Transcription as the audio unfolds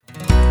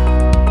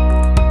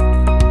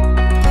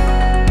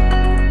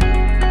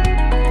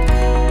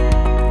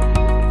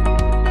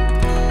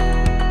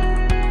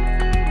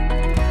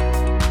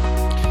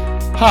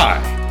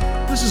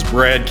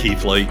Brad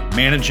Keithley,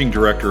 Managing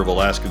Director of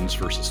Alaskans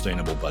for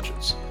Sustainable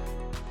Budgets.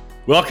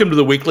 Welcome to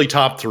the weekly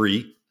Top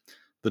 3,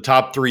 the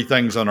top 3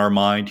 things on our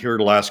mind here at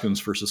Alaskans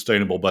for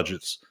Sustainable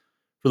Budgets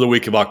for the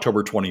week of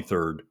October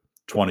 23rd,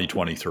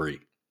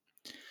 2023.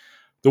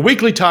 The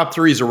weekly Top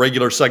 3 is a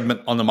regular segment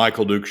on The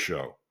Michael Dukes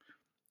Show.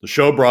 The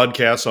show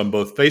broadcasts on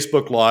both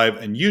Facebook Live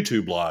and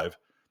YouTube Live,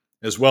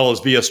 as well as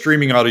via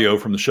streaming audio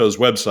from the show's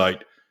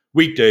website,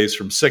 weekdays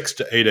from 6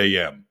 to 8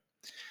 a.m.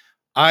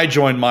 I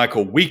join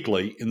Michael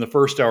weekly in the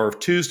first hour of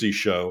Tuesday's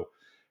show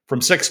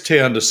from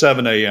 6:10 to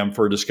 7 a.m.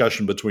 for a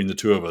discussion between the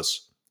two of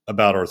us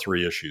about our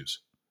 3 issues.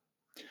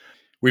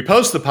 We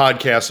post the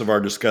podcast of our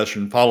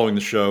discussion following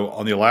the show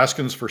on the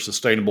Alaskans for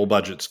Sustainable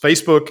Budgets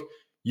Facebook,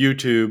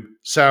 YouTube,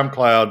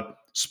 SoundCloud,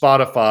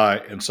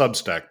 Spotify, and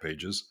Substack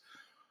pages.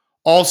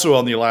 Also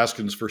on the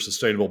Alaskans for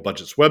Sustainable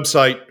Budgets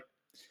website,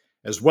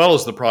 as well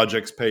as the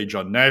project's page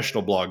on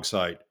national blog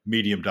site,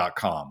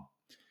 medium.com.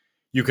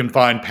 You can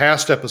find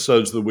past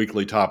episodes of the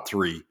weekly Top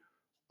 3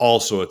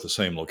 also at the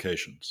same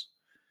locations.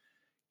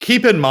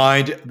 Keep in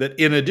mind that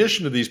in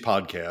addition to these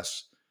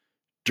podcasts,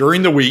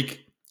 during the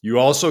week, you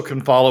also can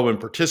follow and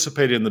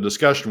participate in the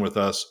discussion with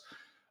us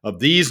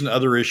of these and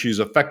other issues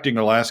affecting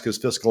Alaska's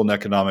fiscal and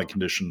economic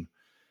condition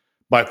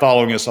by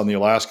following us on the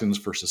Alaskans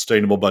for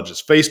Sustainable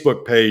Budgets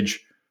Facebook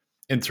page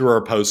and through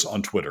our posts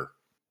on Twitter.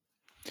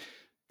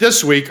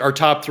 This week, our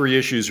top 3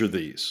 issues are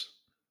these.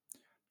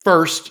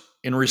 First,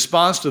 in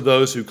response to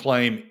those who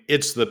claim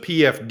it's the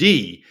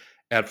PFD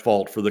at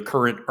fault for the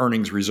current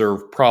earnings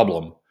reserve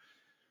problem,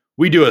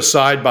 we do a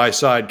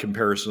side-by-side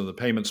comparison of the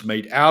payments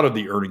made out of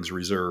the earnings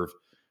reserve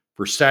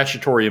for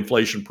statutory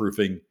inflation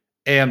proofing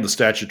and the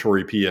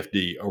statutory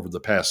PFD over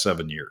the past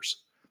 7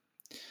 years.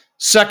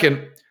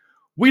 Second,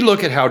 we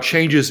look at how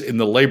changes in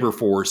the labor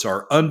force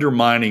are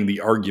undermining the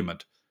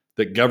argument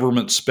that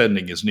government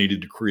spending is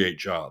needed to create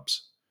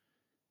jobs.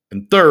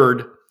 And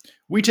third,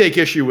 we take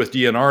issue with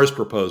DNR's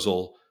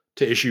proposal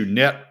to issue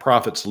net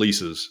profits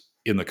leases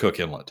in the Cook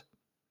Inlet.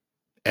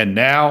 And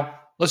now,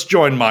 let's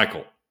join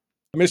Michael.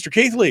 Mr.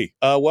 Keithley,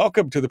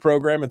 welcome to the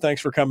program, and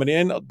thanks for coming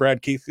in.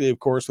 Brad Keithley, of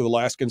course, with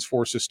Alaskans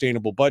for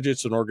Sustainable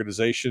Budgets, an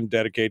organization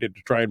dedicated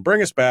to try and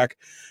bring us back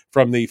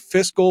from the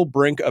fiscal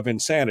brink of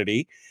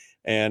insanity.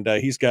 And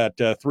he's got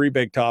 3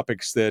 big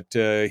topics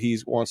that he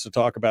wants to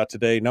talk about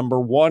today. Number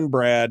 1,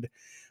 Brad,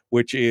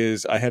 which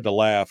is, I had to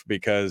laugh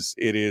because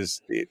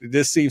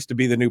this seems to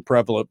be the new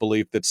prevalent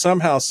belief that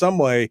somehow, some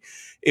way,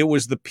 it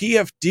was the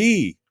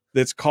PFD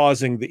that's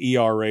causing the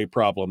ERA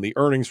problem, the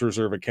earnings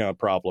reserve account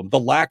problem, the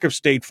lack of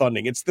state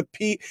funding. It's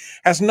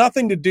has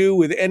nothing to do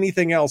with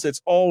anything else.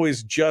 It's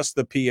always just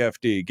the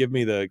PFD. Give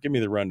me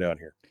the rundown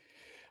here.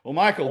 Well,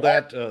 Michael,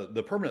 that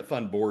the Permanent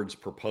Fund Board's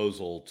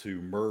proposal to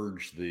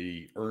merge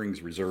the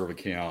earnings reserve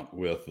account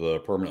with the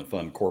Permanent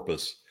Fund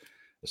corpus,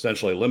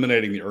 essentially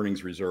eliminating the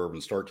earnings reserve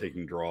and start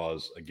taking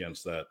draws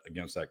against that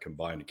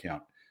combined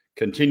account,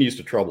 continues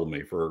to trouble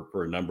me for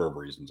a number of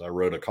reasons. I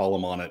wrote a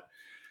column on it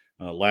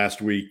last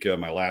week.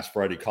 My last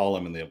Friday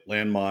column in the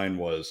Landmine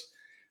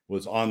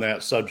was on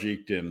that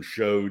subject and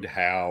showed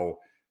how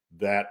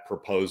that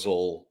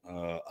proposal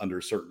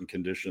under certain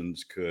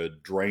conditions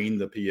could drain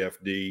the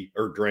PFD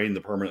or drain the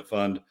permanent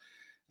fund.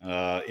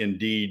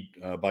 Indeed,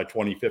 by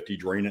 2050,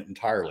 drain it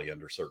entirely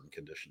under certain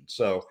conditions.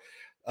 So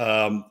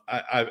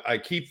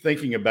I keep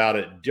thinking about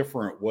it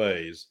different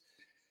ways.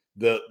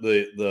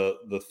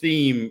 The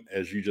theme,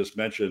 as you just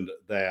mentioned,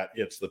 that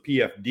it's the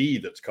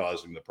PFD that's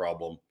causing the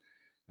problem,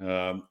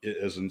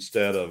 is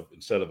instead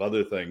of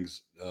other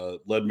things,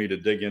 led me to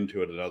dig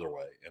into it another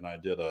way. And I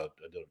did a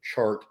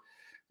chart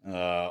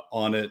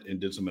on it and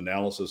did some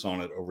analysis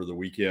on it over the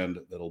weekend.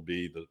 That'll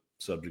be the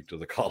subject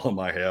of the column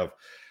I have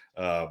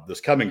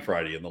this coming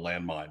Friday in the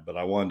Landmine. But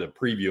I wanted to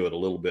preview it a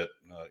little bit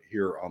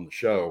here on the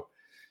show.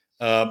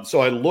 So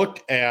I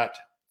looked at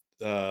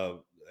the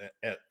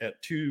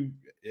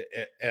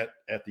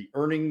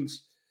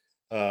earnings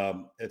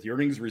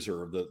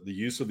reserve, the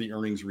use of the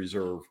earnings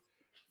reserve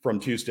from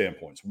 2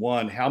 standpoints.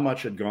 One, how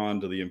much had gone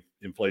to the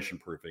inflation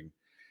proofing,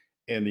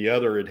 and the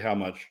other, how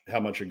much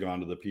had gone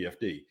to the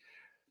PFD.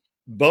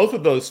 Both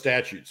of those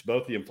statutes,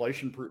 both the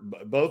inflation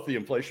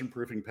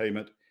proofing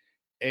payment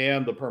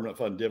and the permanent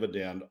fund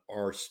dividend,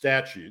 are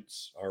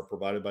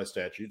provided by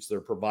statutes.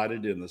 They're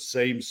provided in the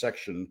same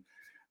section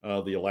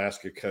of the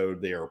Alaska Code.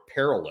 They are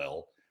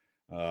parallel,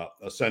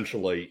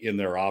 essentially, in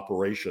their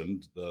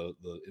operation. The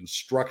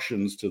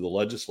instructions to the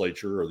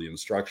legislature, or the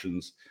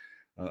instructions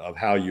of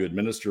how you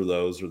administer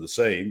those, are the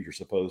same. You're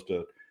supposed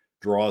to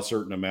draw a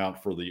certain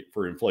amount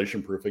for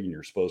inflation proofing, and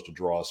you're supposed to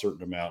draw a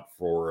certain amount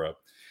for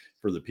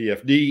the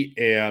PFD,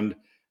 and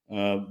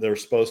they're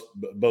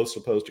both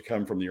supposed to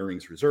come from the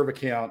earnings reserve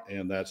account,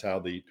 and that's how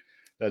the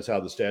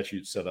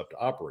statute's set up to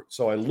operate.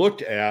 So I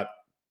looked at,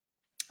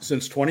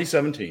 since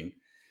 2017,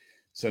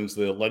 since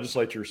the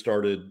legislature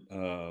started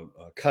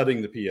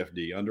cutting the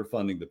PFD,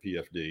 underfunding the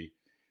PFD,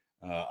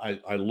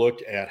 I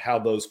looked at how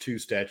those 2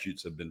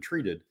 statutes have been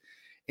treated,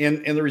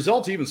 and the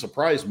results even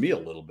surprised me a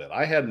little bit.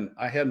 I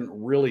hadn't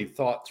really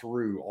thought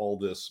through all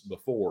this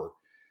before.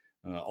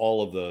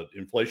 all of the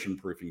inflation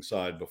proofing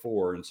side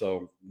before. And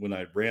so when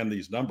I ran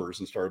these numbers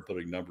and started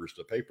putting numbers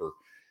to paper,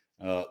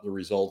 the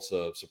results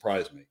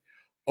surprised me.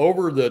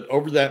 Over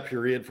that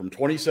period from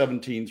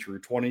 2017 through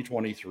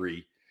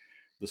 2023,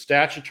 the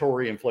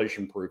statutory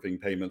inflation proofing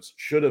payments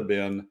should have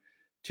been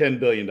 $10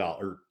 billion.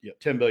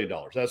 $10 billion.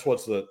 That's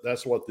what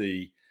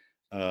the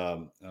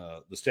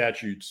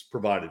statutes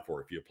provided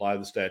for. If you apply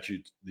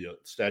the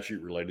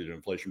statute related to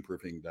inflation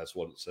proofing, that's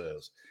what it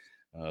says.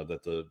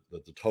 That the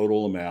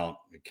total amount,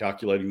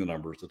 calculating the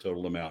numbers, the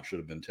total amount should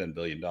have been $10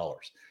 billion.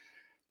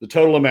 The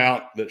total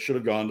amount that should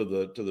have gone to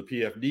the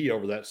PFD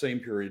over that same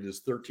period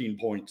is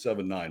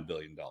 $13.79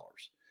 billion,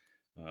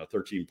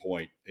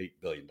 $13.8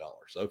 billion.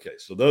 Okay,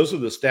 so those are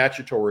the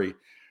statutory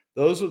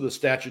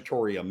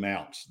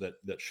amounts that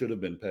should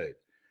have been paid.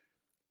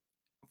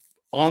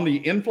 On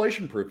the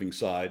inflation proofing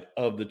side,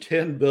 of the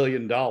 $10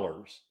 billion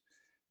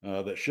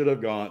that should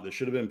have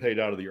been paid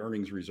out of the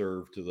earnings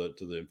reserve to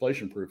the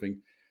inflation proofing,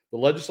 the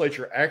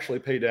legislature actually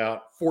paid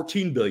out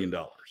 $14 billion,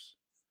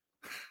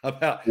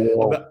 about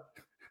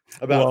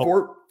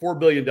 $4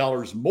 billion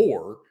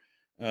more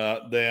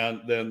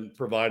than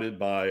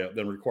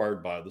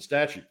required by the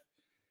statute.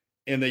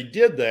 And they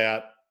did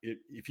that.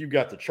 If you've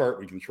got the chart,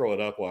 we can throw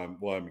it up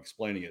while I'm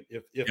explaining it.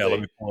 Let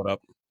me pull it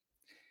up.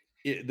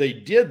 They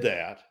did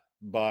that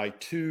by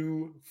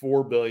two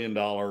 $4 billion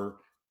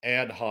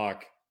ad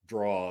hoc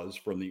draws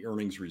from the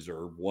earnings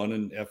reserve, one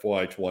in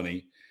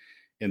FY20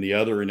 and the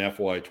other in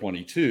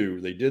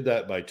FY22. They did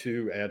that by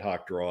two ad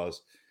hoc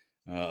draws,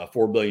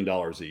 $4 billion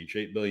each,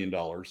 $8 billion.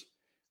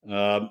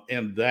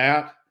 And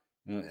that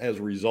has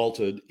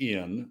resulted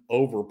in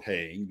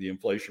overpaying the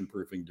inflation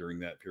proofing during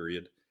that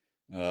period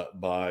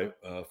by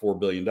 $4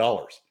 billion.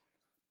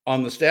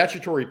 On the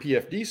statutory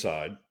PFD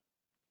side,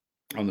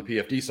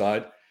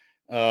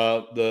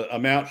 the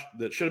amount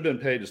that should have been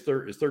paid is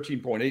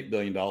 $13.8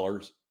 billion.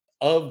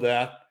 Of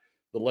that,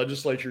 the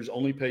legislature's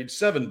only paid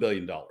 $7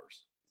 billion,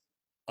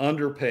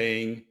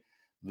 underpaying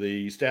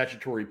the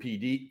statutory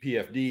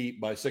PFD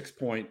by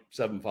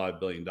 $6.75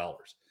 billion.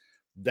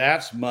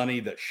 That's money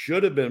that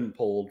should have been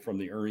pulled from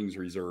the earnings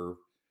reserve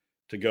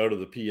to go to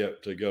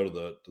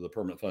the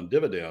permanent fund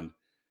dividend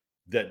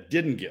that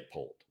didn't get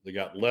pulled. They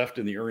got left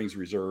in the earnings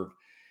reserve,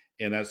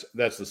 and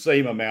that's the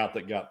same amount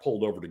that got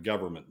pulled over to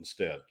government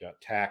instead,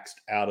 got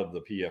taxed out of the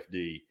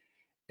PFD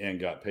and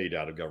got paid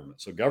out of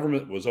government. So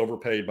government was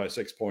overpaid by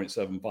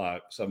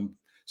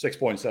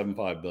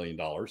 $6.75 billion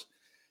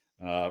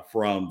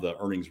from the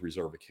earnings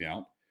reserve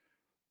account.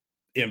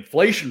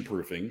 Inflation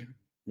proofing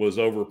was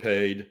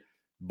overpaid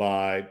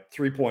by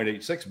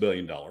 $3.86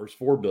 billion,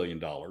 $4 billion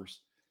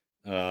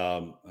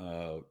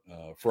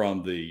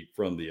from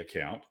the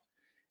account.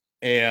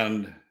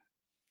 And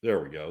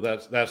there we go.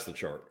 That's the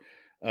chart.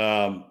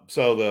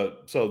 So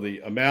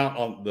the amount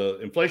on the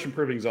inflation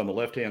proofing is on the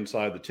left-hand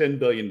side. The $10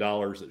 billion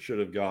that should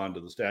have gone to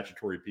the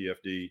statutory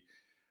PFD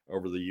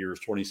over the years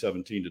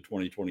 2017 to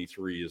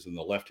 2023 is in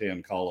the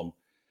left-hand column.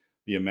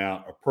 The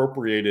amount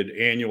appropriated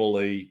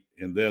annually,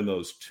 and then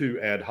those two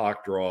ad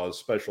hoc draws,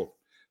 special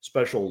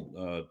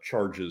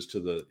charges to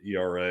the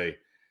ERA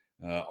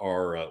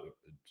are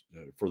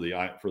for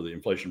the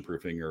inflation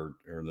proofing are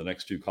in the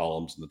next two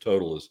columns, and the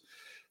total is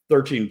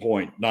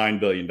 $13.9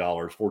 billion,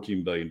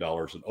 $14 billion,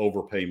 an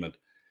overpayment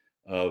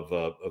of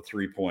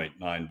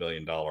 $3.9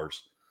 billion,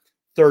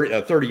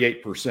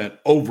 38%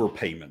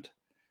 overpayment,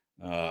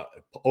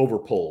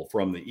 overpull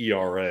from the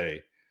ERA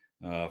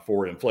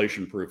for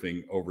inflation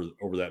proofing over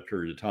that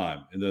period of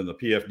time. And then the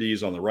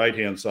PFDs on the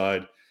right-hand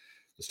side,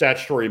 the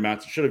statutory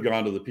amount that should have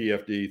gone to the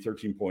PFD,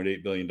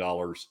 $13.8 billion,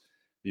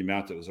 the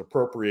amount that was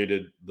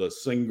appropriated, the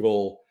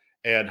single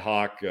ad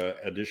hoc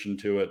addition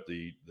to it,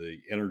 the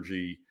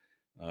energy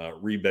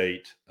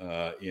rebate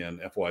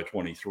in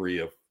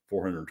FY23 of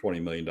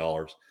 $420 million.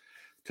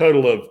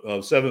 Total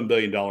of $7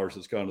 billion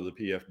has gone to the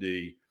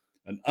PFD,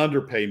 an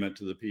underpayment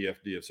to the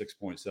PFD of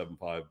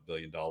 $6.75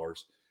 billion,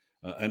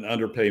 an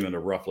underpayment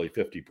of roughly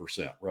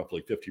 50%.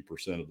 Roughly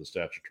 50% of the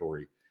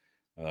statutory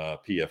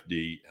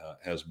PFD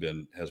has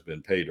been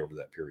paid over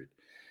that period.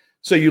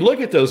 So you look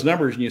at those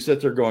numbers and you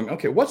sit there going,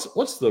 okay, what's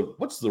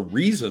the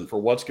reason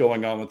for what's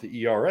going on with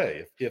the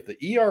ERA? If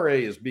the ERA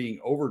is being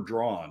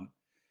overdrawn,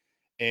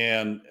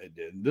 and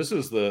this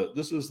is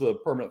the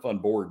Permanent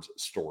Fund Board's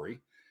story,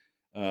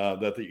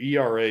 that the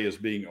ERA is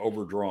being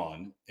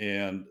overdrawn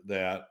and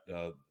that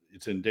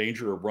it's in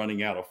danger of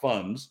running out of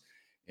funds.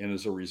 And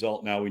as a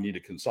result, now we need to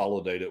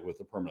consolidate it with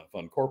the permanent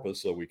fund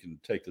corpus so we can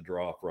take the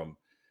draw from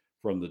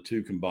the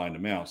two combined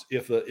amounts.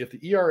 If the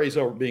ERA is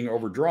being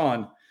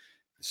overdrawn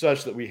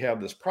such that we have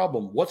this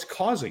problem, what's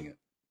causing it?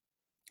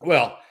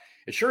 Well,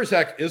 it sure as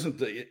heck isn't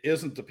the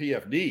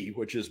PFD,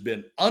 which has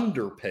been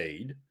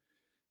underpaid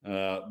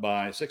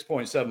by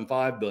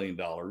 $6.75 billion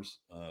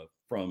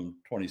from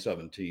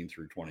 2017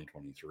 through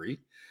 2023,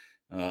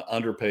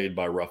 underpaid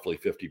by roughly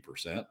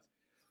 50%.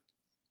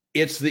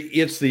 It's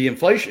the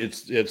inflation.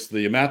 It's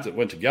the amount that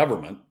went to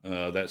government,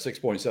 that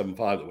 6.75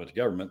 that went to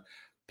government,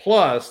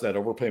 plus that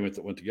overpayment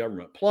that went to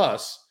government,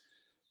 plus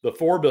the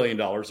 $4 billion,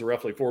 the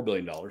roughly $4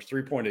 billion,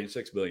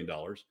 $3.86 billion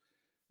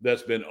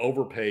that's been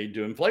overpaid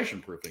to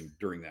inflation proofing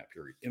during that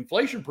period.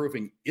 Inflation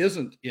proofing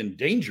isn't in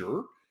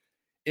danger.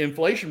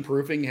 Inflation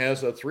proofing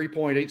has a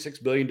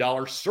 $3.86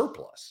 billion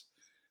surplus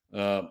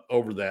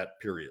over that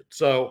period.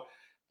 So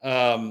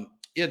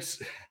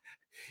it's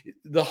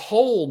the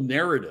whole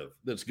narrative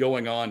that's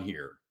going on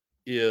here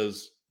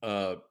is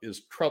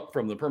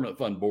from the permanent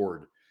fund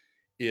board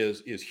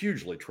is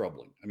hugely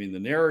troubling. I mean, the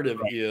narrative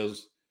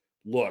is,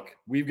 look,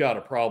 we've got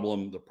a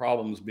problem. The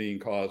problem's being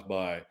caused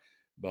by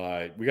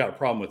we got a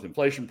problem with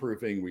inflation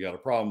proofing. We got a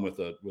problem with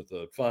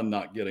a fund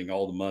not getting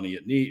all the money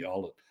it needs,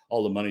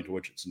 all the money to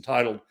which it's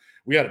entitled.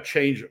 We got to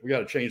change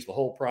the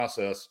whole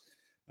process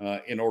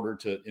in order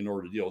to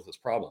deal with this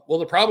problem. Well,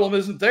 the problem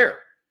isn't there.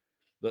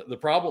 The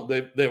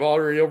problem, they've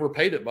already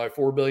overpaid it by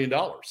 $4 billion.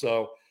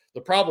 So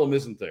the problem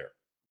isn't there.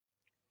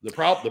 The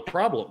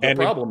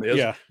problem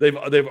is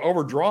they've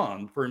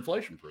overdrawn for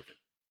inflation proofing.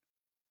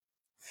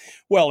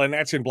 Well, and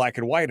that's in black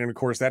and white. And of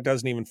course, that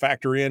doesn't even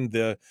factor in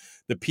the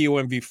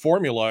POMV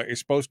formula is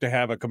supposed to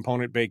have a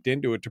component baked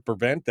into it to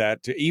prevent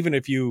that. Even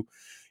if you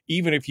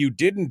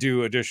didn't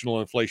do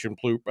additional inflation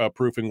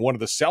proofing, one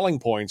of the selling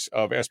points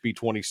of SB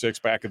 26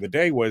 back in the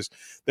day was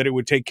that it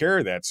would take care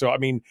of that. So, I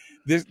mean,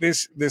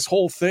 this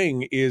whole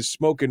thing is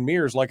smoke and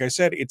mirrors. Like I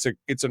said,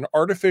 it's an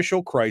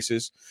artificial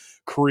crisis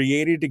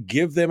created to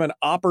give them an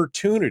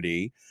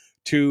opportunity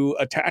to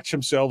attach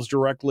themselves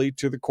directly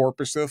to the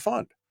corpus of the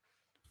fund.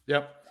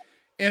 Yep.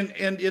 And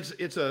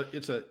it's I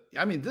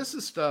mean, this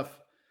is stuff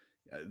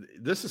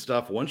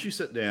once you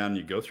sit down,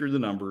 you go through the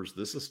numbers,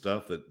 this is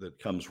stuff that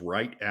comes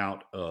right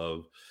out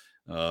of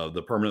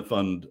the permanent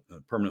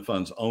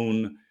fund's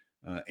own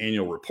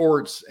annual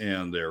reports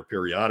and their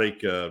periodic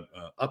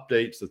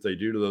updates that they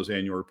do to those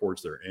annual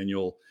reports, their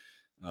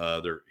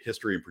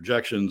history and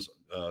projections,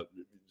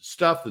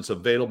 stuff that's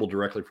available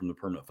directly from the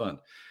permanent fund.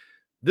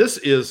 This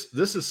is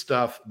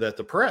stuff that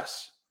the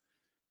press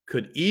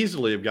could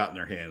easily have gotten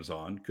their hands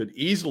on, could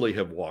easily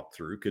have walked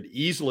through, could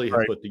easily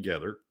have put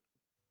together,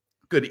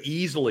 could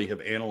easily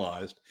have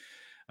analyzed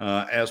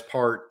as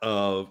part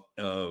of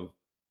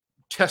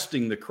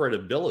testing the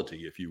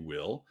credibility, if you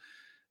will,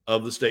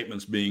 of the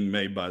statements being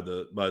made by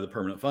the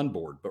permanent fund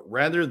board. But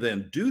rather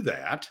than do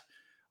that,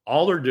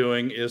 all they're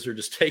doing is they're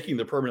just taking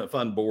the permanent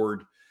fund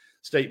board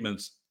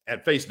statements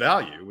at face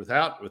value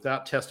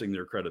without testing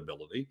their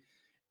credibility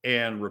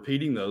and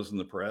repeating those in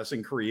the press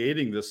and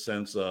creating this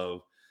sense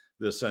of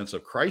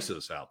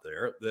crisis out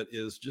there that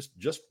is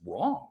just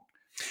wrong.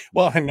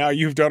 Well, and now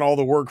you've done all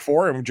the work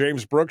for him.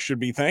 James Brooks should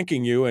be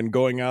thanking you and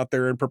going out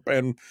there and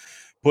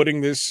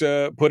putting this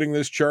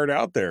chart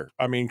out there.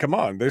 I mean, come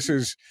on, this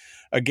is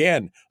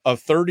again a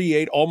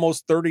 38,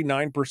 almost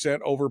 39%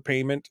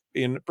 overpayment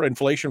in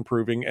inflation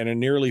proofing and a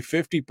nearly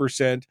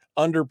 50%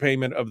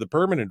 underpayment of the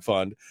permanent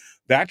fund.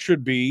 That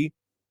should be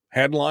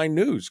headline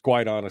news,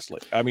 quite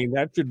honestly. I mean,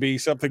 that should be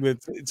something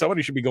that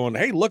somebody should be going,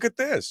 hey, look at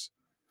this.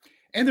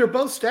 And they're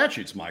both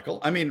statutes, Michael.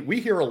 I mean,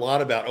 we hear a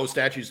lot about,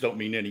 statutes don't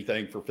mean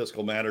anything for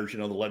fiscal matters.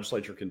 The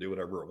legislature can do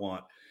whatever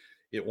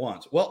it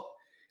wants. Well,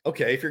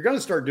 okay, if you're going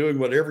to start doing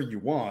whatever you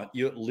want,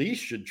 you at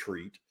least should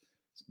treat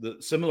the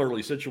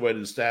similarly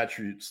situated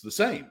statutes the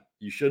same.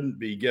 You shouldn't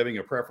be giving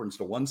a preference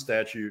to one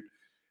statute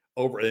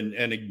over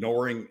and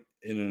ignoring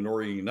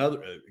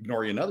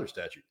another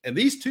statute. And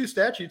these two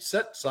statutes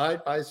set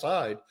side by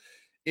side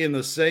in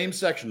the same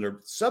section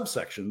or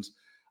subsections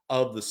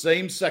of the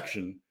same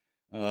section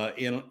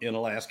in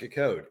Alaska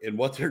code. And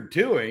what they're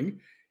doing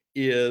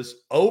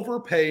is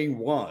overpaying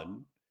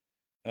one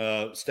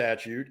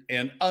statute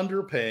and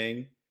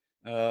underpaying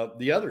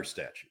the other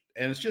statute.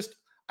 And it's just,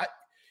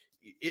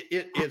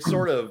 it's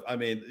sort of, I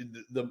mean,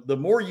 the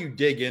more you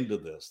dig into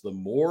this, the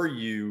more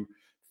you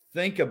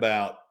think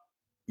about,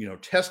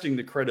 testing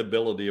the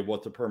credibility of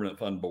what the permanent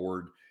fund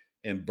board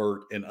and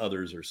Bert and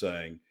others are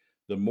saying,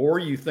 the more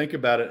you think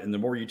about it and the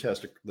more you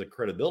test the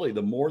credibility,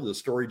 the more the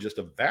story just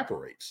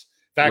evaporates.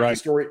 In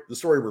fact, the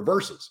story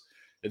reverses.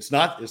 It's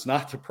not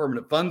the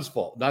permanent fund's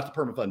fault, not the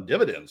permanent fund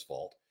dividends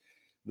fault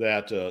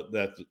that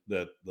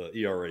the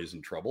ERA is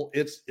in trouble.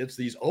 It's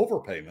these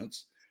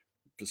overpayments,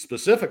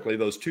 specifically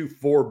those two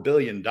 $4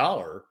 billion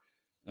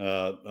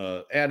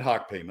ad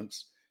hoc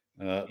payments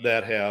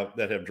that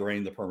have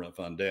drained the permanent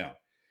fund down.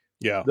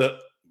 Yeah,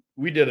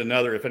 we did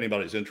another. If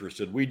anybody's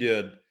interested, we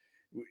do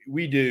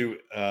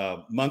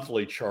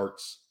monthly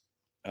charts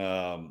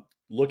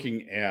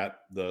looking at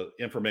the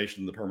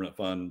information the permanent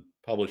fund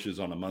publishes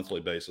on a monthly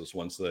basis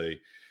once they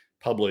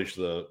publish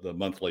the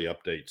monthly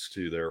updates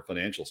to their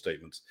financial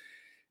statements.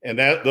 And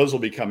those will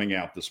be coming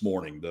out this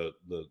morning. The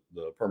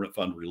permanent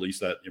fund released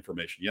that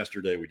information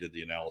yesterday. We did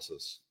the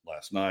analysis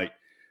last night.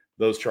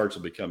 Those charts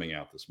will be coming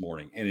out this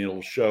morning. And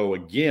it'll show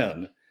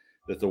again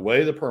that the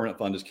way the permanent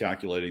fund is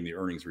calculating the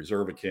earnings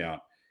reserve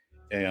account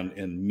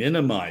and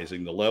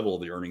minimizing the level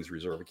of the earnings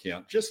reserve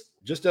account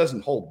just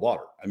doesn't hold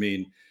water. I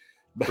mean,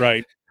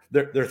 right.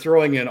 They're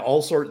throwing in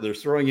all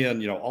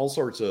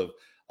sorts of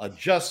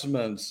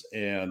adjustments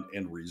and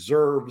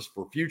reserves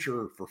for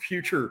future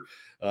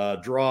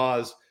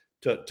draws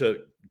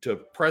to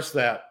press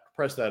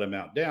that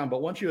amount down.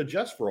 But once you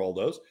adjust for all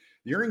those,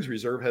 the earnings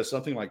reserve has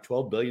something like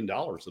 $12 billion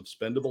of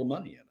spendable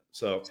money in it.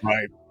 So,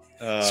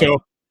 right.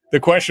 So the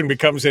question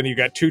becomes then you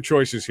got two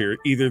choices here.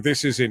 Either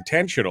this is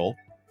intentional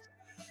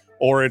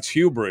or it's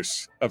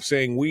hubris of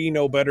saying we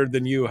know better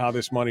than you how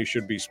this money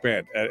should be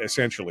spent,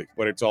 essentially,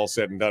 when it's all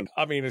said and done.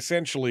 I mean,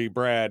 essentially,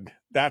 Brad,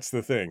 that's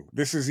the thing.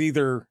 This is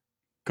either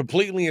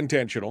completely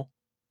intentional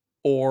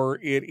or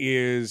it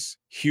is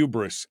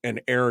hubris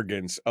and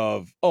arrogance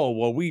of, oh,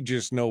 well, we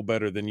just know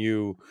better than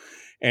you.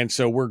 And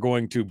so we're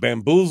going to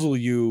bamboozle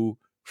you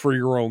for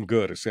your own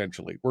good,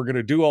 essentially. We're going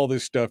to do all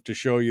this stuff to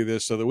show you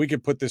this so that we can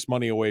put this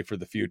money away for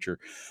the future.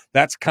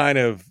 That's kind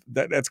of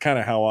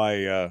how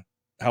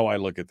I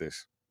look at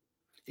this.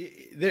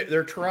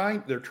 They're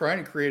trying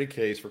to create a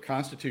case for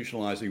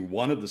constitutionalizing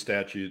one of the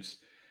statutes,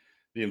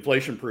 the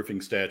inflation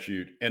proofing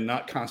statute, and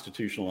not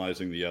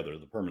constitutionalizing the other,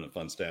 the permanent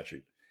fund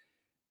statute.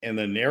 And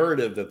the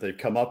narrative that they've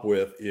come up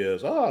with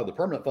is, the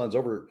permanent fund's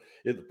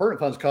the permanent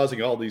fund's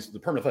causing all these, the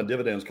permanent fund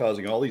dividends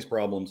causing all these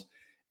problems,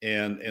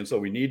 and so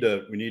we need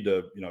to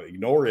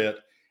ignore it,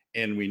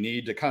 and we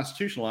need to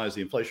constitutionalize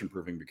the inflation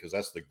proofing because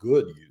that's the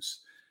good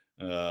use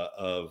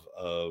of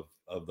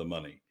the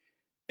money.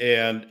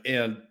 And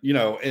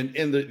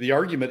the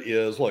argument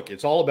is, look,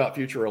 it's all about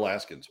future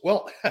Alaskans.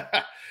 Well,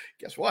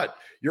 guess what?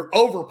 You're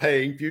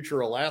overpaying future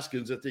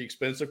Alaskans at the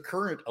expense of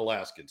current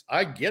Alaskans.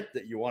 I get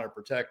that you want to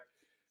protect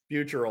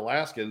future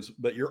Alaskans,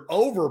 but you're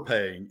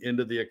overpaying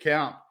into the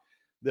account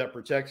that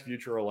protects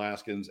future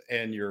Alaskans,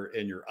 and you're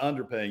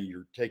underpaying.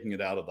 You're taking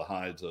it out of the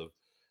hides of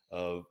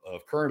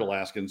current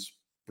Alaskans,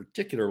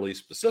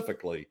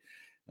 specifically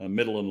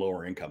middle and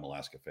lower income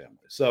Alaska families.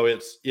 So they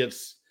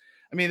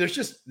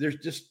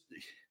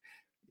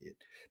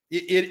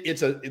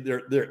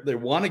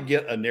want to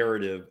get a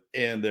narrative,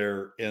 and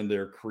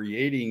they're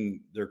creating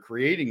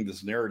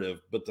this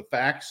narrative, but the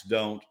facts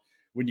don't.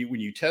 When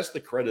you test the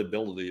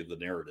credibility of the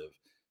narrative,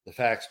 the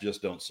facts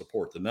just don't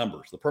support the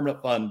numbers. The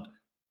permanent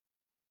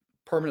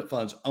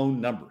fund's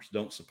own numbers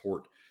don't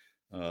support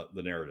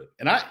the narrative.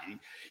 And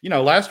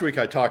last week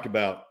I talked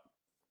about.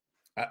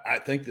 I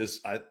think this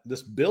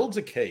builds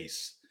a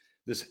case.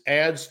 This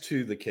adds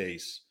to the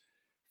case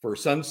for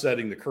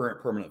sunsetting the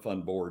current permanent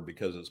fund board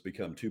because it's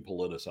become too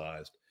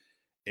politicized,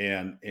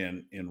 and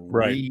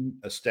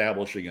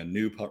re-establishing a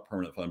new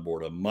permanent fund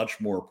board, a much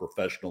more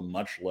professional,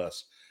 much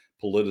less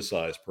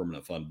politicized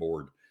permanent fund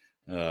board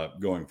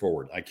going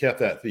forward. I kept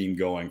that theme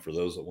going for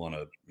those that want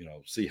to,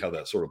 see how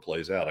that sort of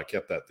plays out. I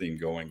kept that theme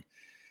going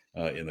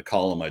in the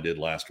column I did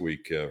last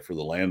week for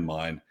the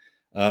landmine,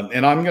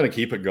 and I'm going to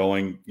keep it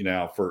going.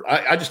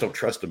 I just don't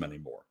trust them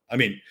anymore. I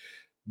mean,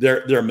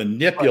 they're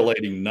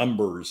manipulating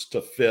numbers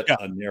to fit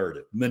a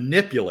narrative.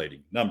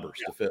 To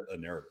fit a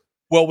narrative.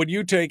 Well, when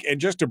you take, and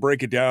just to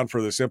break it down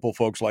for the simple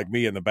folks like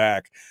me in the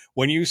back,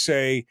 when you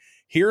say,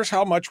 here's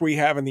how much we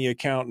have in the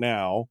account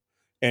now,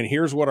 and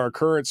here's what our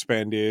current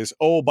spend is.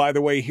 Oh, by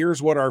the way,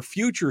 here's what our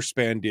future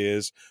spend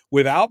is,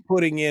 without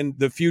putting in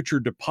the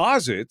future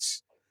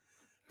deposits.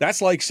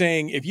 That's like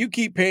saying, if you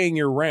keep paying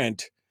your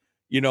rent,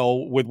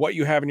 with what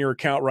you have in your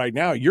account right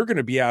now, you're going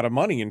to be out of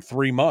money in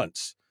 3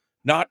 months,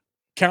 not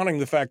counting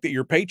the fact that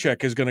your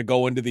paycheck is going to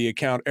go into the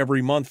account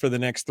every month for the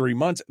next 3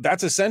 months.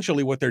 That's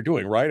essentially what they're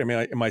doing, right? I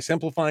mean, am I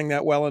simplifying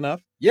that well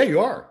enough? Yeah, you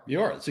are.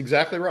 It's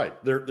exactly right.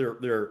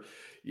 They're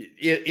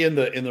in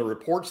the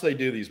reports they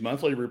do, these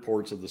monthly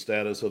reports of the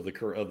status of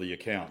the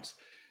accounts.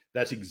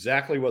 That's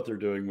exactly what they're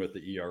doing with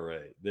the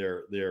ERA.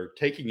 They're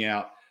taking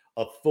out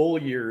a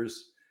full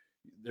year's.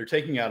 They're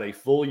taking out a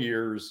full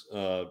year's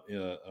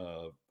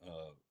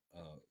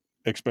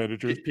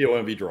expenditures,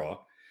 POMV draw,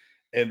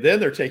 and then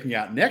they're taking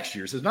out next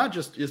year's. It's not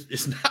just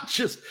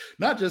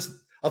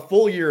a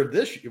full year of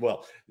this year.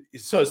 Well,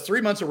 so it's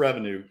 3 months of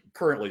revenue.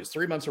 Currently, it's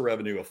 3 months of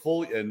revenue, a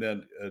full, and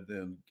then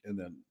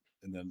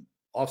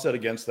offset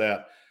against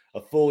that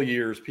a full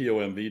year's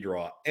POMV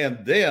draw, and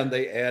then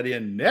they add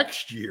in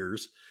next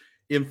year's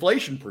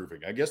inflation proofing.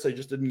 I guess they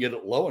just didn't get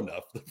it low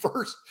enough.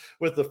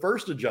 The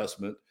first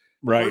adjustment,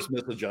 right? First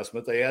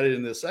misadjustment, they added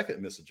in the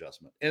second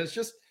misadjustment, and it's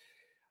just.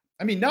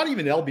 I mean, not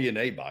even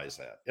LB&A buys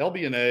that.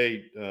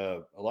 LB&A,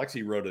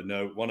 Alexi wrote a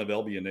note. One of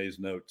LB&A's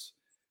notes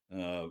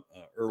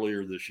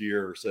earlier this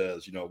year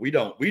says, we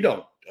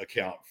don't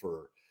account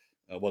for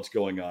what's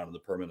going on in the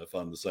permanent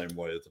fund the same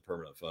way that the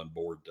permanent fund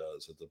board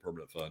does. That the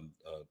permanent fund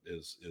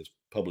is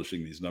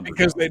publishing these numbers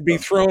because they'd be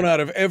thrown out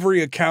of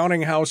every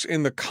accounting house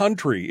in the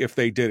country if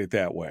they did it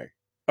that way.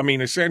 I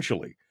mean,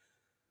 essentially.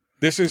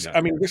 This is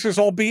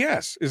all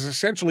BS, is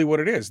essentially what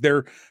it is.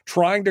 They're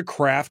trying to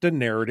craft a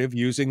narrative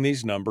using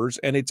these numbers,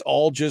 and it's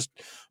all just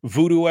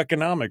voodoo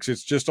economics.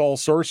 It's just all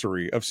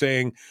sorcery of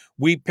saying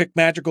we pick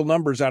magical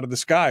numbers out of the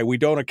sky. We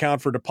don't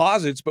account for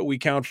deposits, but we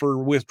count for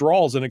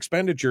withdrawals and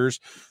expenditures.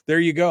 There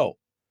you go.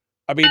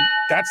 I mean,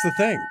 that's the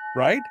thing,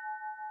 right?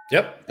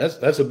 Yep,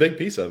 that's a big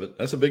piece of it.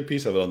 That's a big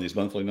piece of it on these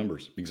monthly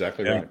numbers.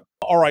 Exactly right.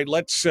 All right,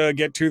 let's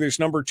get to this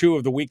number 2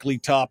 of the weekly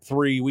top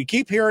 3. We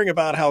keep hearing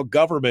about how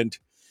government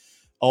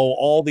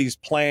all these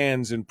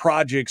plans and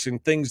projects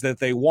and things that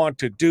they want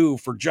to do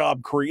for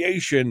job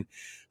creation.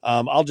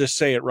 I'll just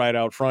say it right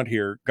out front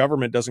here.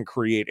 Government doesn't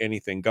create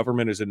anything.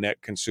 Government is a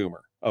net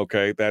consumer.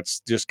 Okay. That's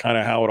just kind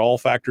of how it all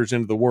factors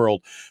into the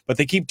world. But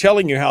they keep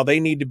telling you how they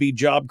need to be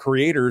job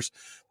creators.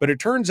 But it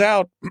turns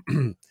out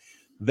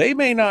they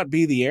may not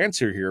be the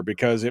answer here,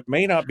 because it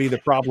may not be the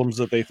problems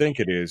that they think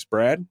it is.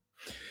 Brad?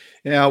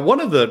 Yeah, one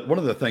of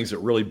the things that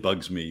really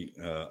bugs me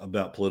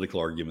about political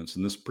arguments,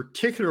 and this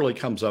particularly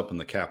comes up in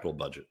the capital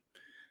budget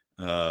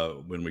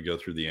when we go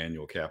through the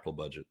annual capital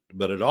budget,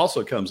 but it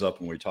also comes up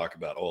when we talk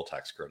about oil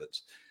tax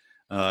credits,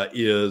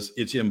 is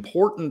it's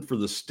important for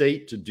the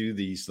state to do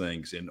these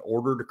things in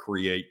order to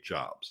create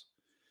jobs.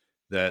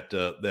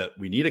 That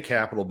we need a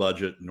capital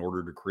budget in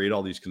order to create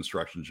all these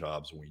construction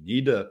jobs. We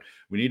need to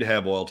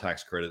have oil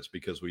tax credits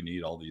because we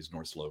need all these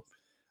North Slope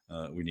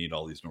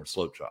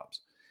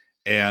jobs.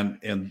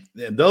 And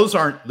those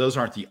aren't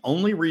the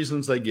only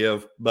reasons they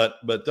give, but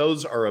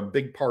those are a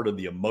big part of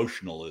the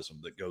emotionalism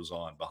that goes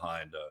on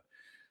behind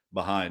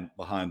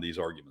these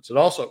arguments. It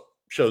also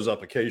shows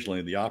up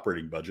occasionally in the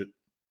operating budget.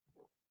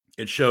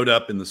 It showed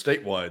up in the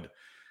statewide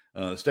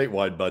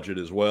budget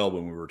as well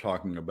when we were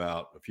talking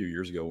about a few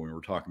years ago when we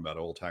were talking about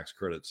oil tax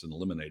credits and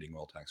eliminating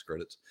oil tax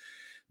credits.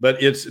 But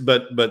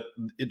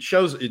it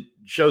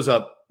shows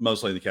up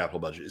mostly in the capital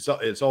budget.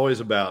 It's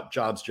always about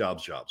jobs.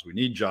 We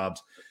need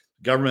jobs.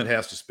 Government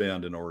has to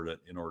spend in order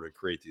to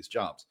create these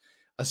jobs.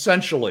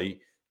 Essentially,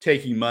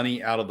 taking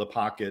money out of the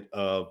pocket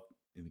of,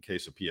 in the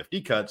case of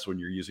PFD cuts, when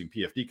you're using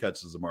PFD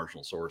cuts as a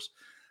marginal source,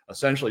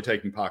 essentially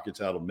taking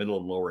pockets out of middle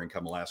and lower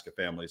income Alaska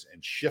families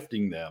and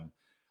shifting them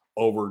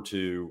over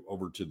to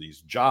these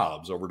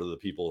jobs, over to the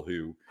people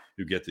who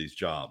get these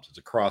jobs. It's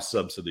a cross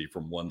subsidy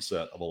from one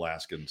set of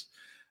Alaskans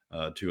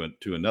to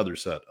another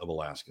set of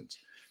Alaskans.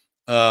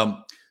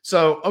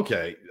 So,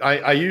 okay,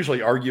 I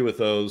usually argue with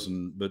those,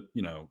 but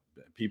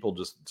people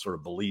just sort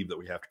of believe that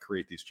we have to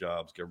create these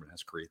jobs. Government has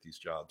to create these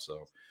jobs.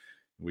 So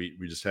we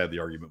just have the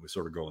argument. We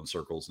sort of go in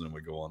circles and then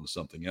we go on to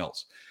something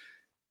else.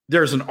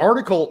 There's an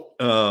article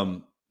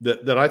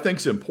that I think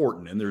is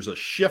important, and there's a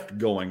shift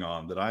going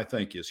on that I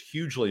think is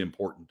hugely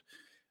important,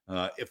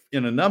 if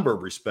in a number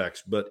of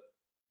respects, but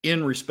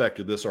in respect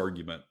to this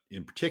argument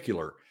in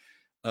particular.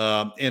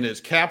 And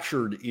it's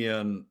captured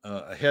in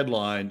a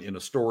headline in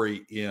a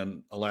story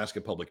in Alaska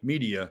Public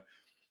Media.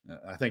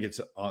 I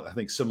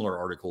think similar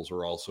articles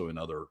are also in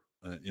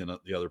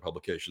the other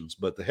publications.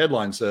 But the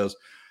headline says,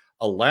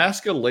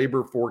 Alaska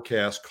labor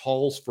forecast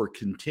calls for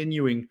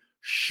continuing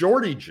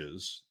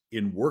shortages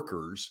in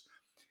workers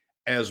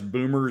as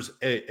boomers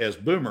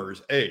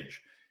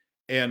age.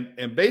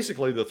 And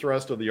basically the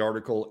thrust of the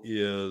article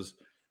is,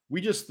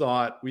 we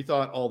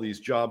thought all these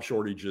job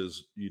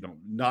shortages,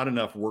 not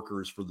enough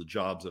workers for the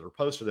jobs that are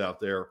posted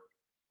out there.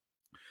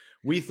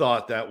 We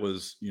thought that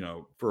was,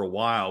 for a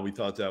while, we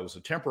thought that was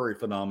a temporary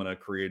phenomena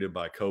created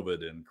by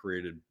COVID and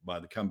created by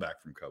the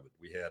comeback from COVID.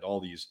 We had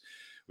all these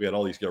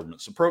government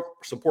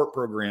support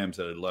programs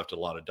that had left a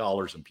lot of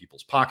dollars in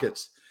people's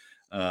pockets.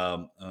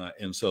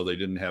 And so they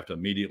didn't have to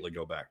immediately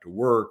go back to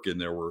work. And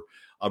there were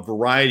a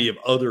variety of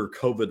other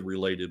COVID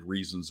related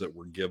reasons that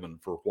were given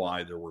for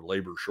why there were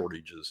labor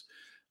shortages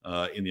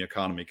in the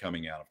economy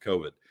coming out of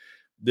COVID.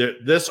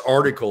 This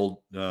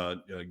article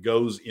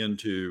goes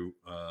into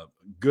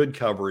good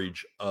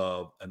coverage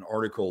of an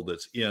article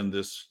that's in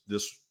this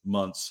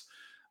month's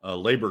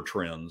labor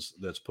trends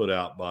that's put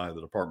out by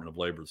the Department of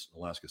Labor,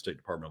 Alaska State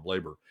Department of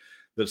Labor,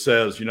 that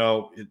says,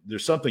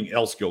 there's something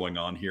else going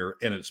on here,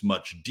 and it's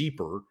much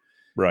deeper.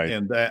 Right.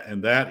 And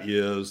that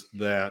is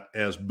that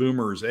as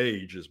boomers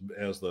age,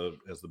 as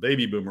the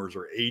baby boomers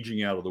are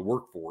aging out of the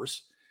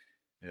workforce,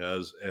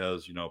 as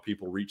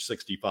people reach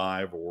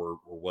 65 or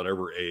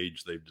whatever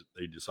age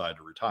they decide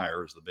to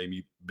retire, as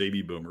the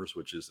baby boomers,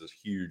 which is this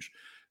huge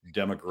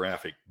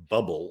demographic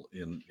bubble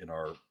in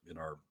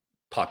our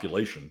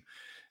population,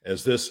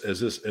 as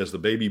the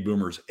baby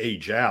boomers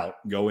age out,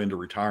 go into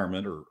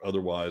retirement, or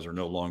otherwise are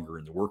no longer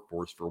in the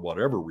workforce for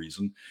whatever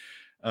reason,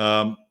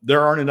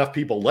 there aren't enough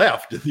people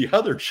left in the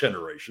other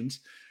generations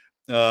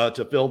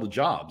to fill the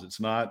jobs. It's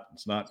not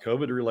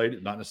COVID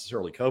related, not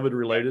necessarily COVID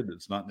related.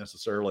 It's not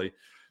necessarily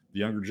the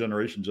younger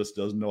generation just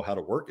doesn't know how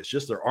to work. It's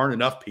just there aren't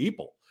enough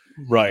people.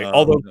 Right.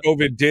 Although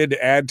COVID did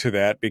add to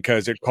that,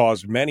 because it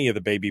caused many of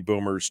the baby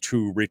boomers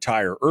to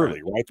retire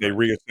early, right? They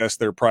reassessed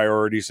their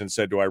priorities and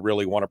said, do I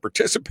really want to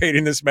participate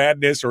in this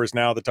madness, or is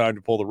now the time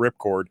to pull the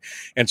ripcord?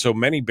 And so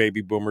many baby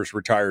boomers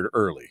retired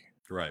early.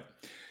 Right.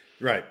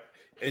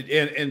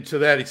 And to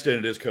that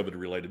extent, it is COVID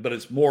related, but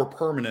it's more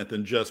permanent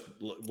than just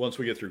once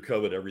we get through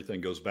COVID,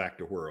 everything goes back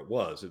to where it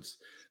was.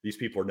 These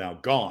people are now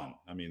gone.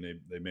 I mean,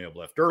 they may have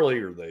left early,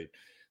 or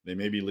they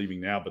may be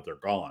leaving now, but they're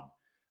gone.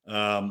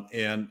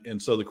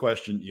 And so the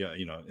question,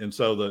 and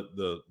so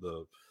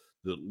the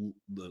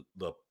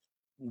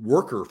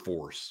worker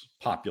force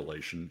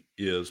population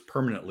is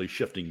permanently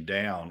shifting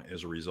down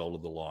as a result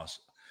of the loss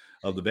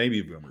of the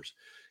baby boomers.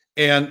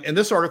 And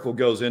this article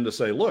goes in to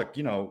say, look,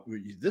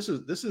 this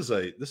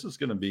is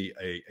going to be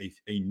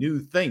a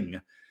new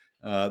thing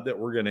that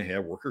we're going to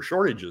have worker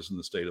shortages in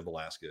the state of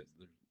Alaska.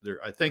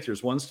 I think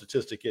there's one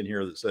statistic in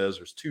here that says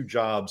there's 2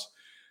 jobs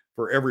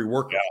for every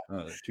worker, 2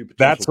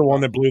 That's potential the one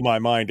jobs. that blew my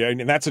mind,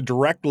 and that's a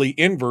directly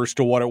inverse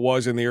to what it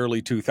was in the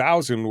early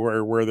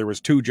 2000s, where there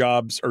was 2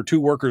 jobs or 2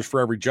 workers for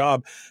every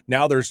job.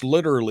 Now there's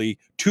literally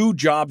 2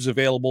 jobs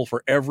available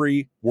for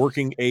every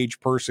working age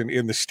person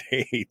in the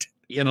state.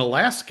 In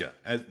Alaska,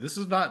 this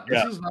is not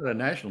Yeah. a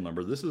national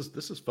number. This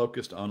is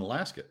focused on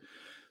Alaska.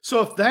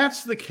 So if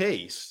that's the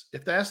case,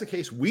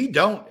 we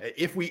don't.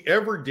 If we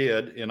ever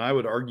did, and I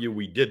would argue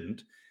we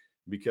didn't,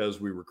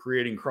 because we were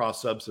creating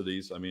cross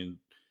subsidies. I mean,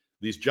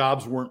 these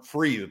jobs weren't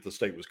free that the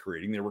state was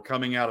creating; they were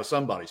coming out of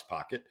somebody's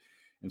pocket.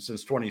 And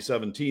since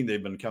 2017,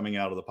 they've been coming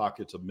out of the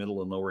pockets of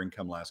middle and lower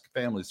income Alaska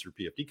families through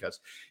PFD cuts.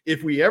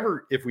 If we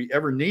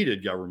ever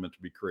needed government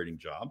to be creating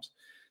jobs,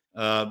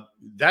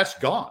 that's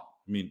gone.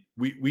 I mean,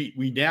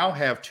 we now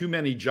have too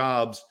many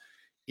jobs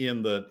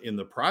in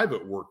the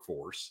private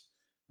workforce.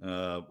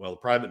 Well, the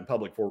private and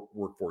public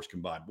workforce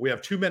combined. We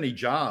have too many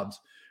jobs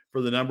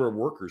for the number of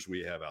workers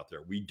we have out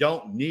there. We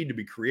don't need to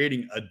be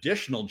creating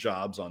additional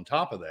jobs on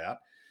top of that,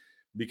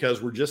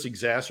 because we're just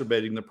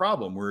exacerbating the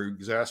problem. We're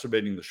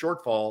exacerbating the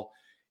shortfall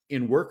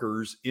in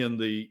workers in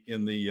the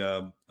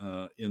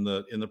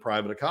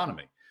private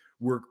economy.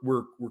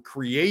 We're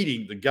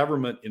creating, the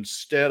government,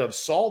 instead of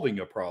solving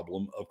a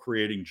problem of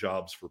creating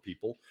jobs for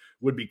people,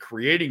 would be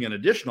creating an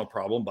additional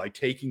problem by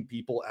taking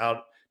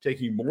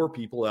more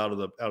people out of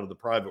the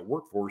private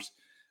workforce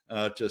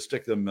to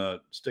stick them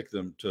into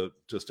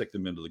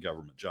the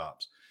government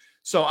jobs.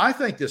 So I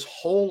think this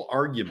whole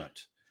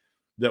argument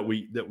that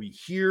we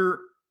hear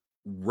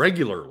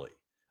regularly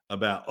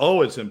about,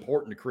 it's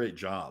important to create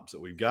jobs, that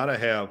we've got to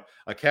have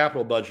a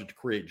capital budget to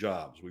create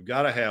jobs. We've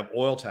got to have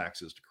oil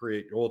taxes to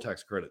create oil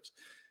tax credits,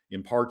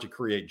 in part to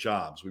create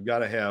jobs. We've got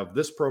to have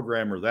this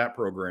program or that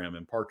program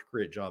in part to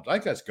create jobs. I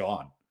think that's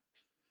gone.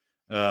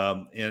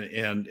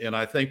 And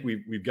I think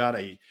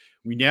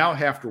we now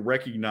have to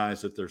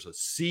recognize that there's a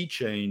sea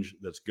change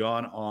that's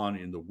gone on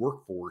in the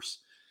workforce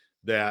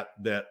that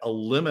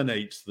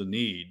eliminates the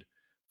need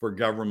for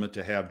government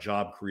to have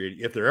job creating.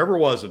 If there ever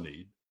was a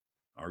need,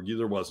 argue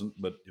there wasn't,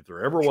 but if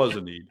there ever was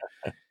a need,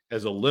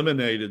 has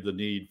eliminated the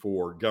need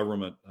for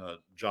government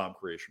job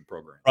creation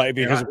programs. Right,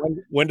 because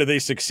when do they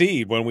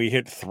succeed? When we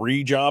hit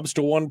 3 jobs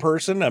to 1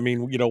 person? I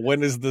mean,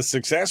 when is the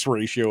success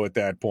ratio at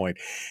that point?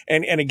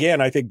 And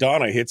again, I think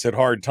Donna hits it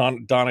hard.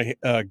 Donna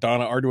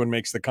Arduin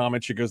makes the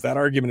comment. She goes, that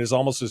argument is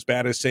almost as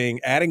bad as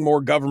saying adding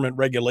more government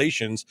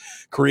regulations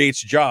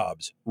creates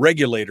jobs,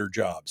 regulator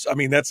jobs. I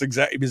mean, that's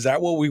exactly, is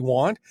that what we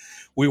want?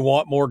 We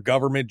want more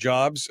government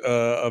jobs,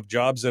 of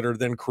jobs that are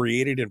then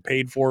created and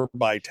paid for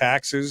by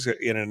taxes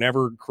in an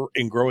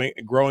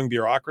growing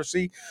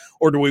bureaucracy?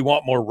 Or do we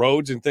want more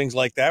roads and things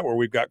like that, where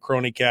we've got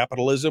crony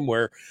capitalism,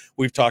 where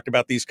we've talked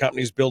about these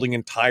companies building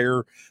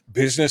entire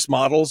business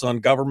models on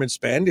government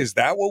spend? Is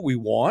that what we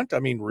want? I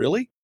mean,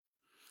 really?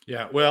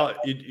 Yeah. Well,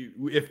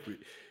 if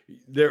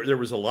there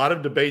was a lot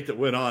of debate that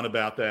went on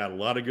about that, a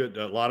lot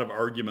of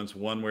arguments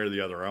one way or the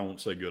other. I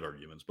won't say good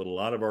arguments, but a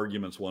lot of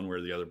arguments one way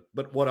or the other.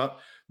 But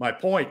my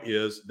point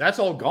is, that's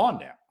all gone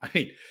now. I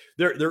mean,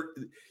 they're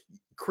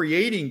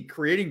creating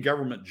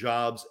government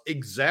jobs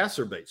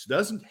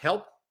doesn't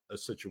help a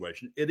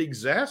situation. It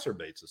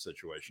exacerbates a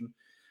situation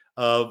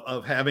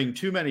of having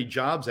too many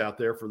jobs out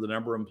there for the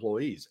number of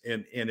employees.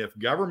 And if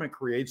government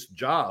creates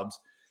jobs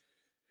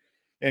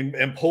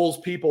and pulls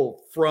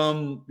people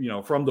from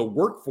the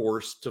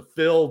workforce to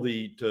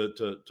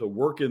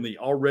work in the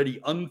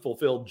already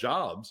unfulfilled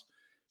jobs,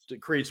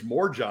 it creates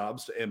more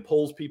jobs and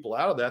pulls people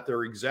out of that,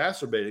 they're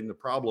exacerbating the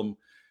problem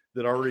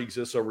that already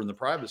exists over in the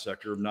private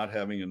sector of not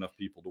having enough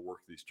people to work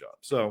these jobs.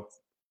 So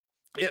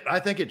I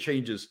think it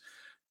changes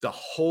the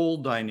whole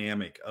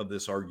dynamic of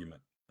this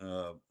argument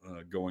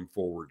going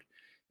forward,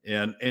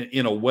 and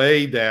in a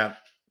way that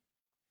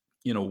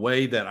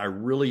I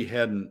really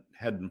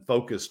hadn't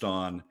focused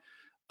on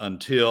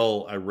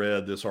until I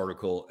read this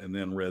article and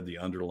then read the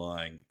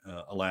underlying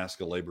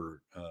Alaska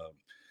labor,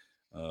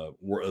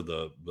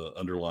 the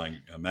underlying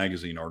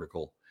magazine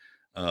article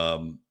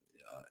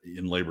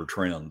in Labor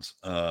Trends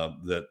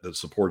that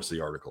supports the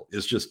article.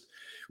 It's just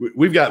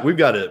we've got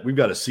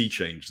a sea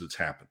change that's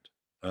happened.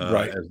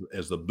 Right.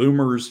 As the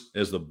boomers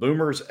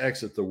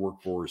exit the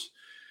workforce,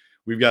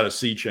 we've got a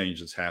sea change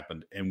that's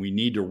happened, and we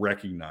need to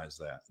recognize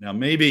that. Now,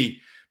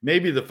 maybe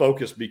the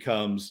focus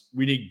becomes,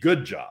 we need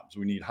good jobs,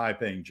 we need high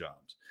paying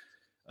jobs,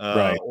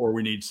 Right. or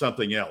we need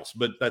something else.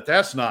 But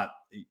that's not.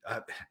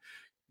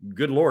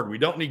 Good Lord, we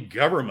don't need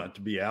government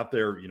to be out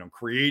there,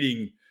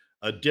 creating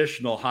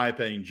additional high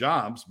paying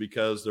jobs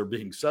because they're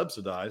being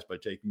subsidized by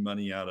taking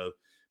money out of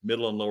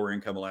middle and lower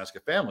income Alaska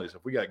families.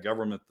 If we got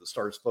government that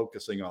starts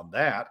focusing on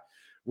that,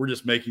 we're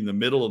just making the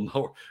middle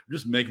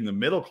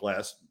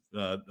class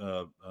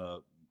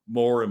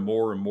more and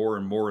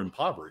more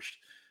impoverished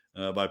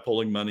by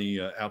pulling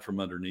money out from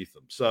underneath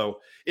them. So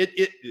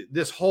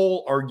this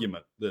whole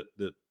argument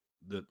that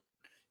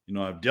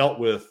I've dealt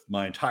with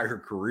my entire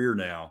career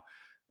now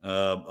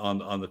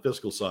on the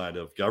fiscal side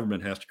of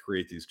government has to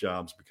create these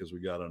jobs because we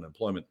got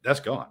unemployment. That's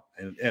gone,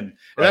 and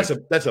Right.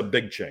 that's a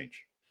big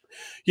change.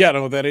 Yeah,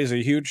 no, that is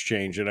a huge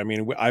change. And I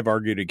mean, I've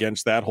argued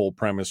against that whole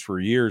premise for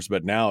years,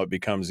 but now it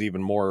becomes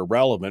even more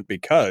relevant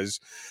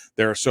because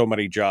there are so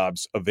many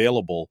jobs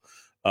available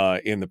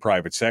in the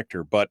private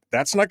sector. But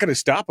that's not going to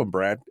stop them,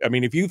 Brad. I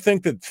mean, if you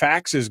think that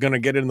fax is going to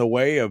get in the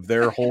way of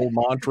their whole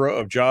mantra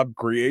of job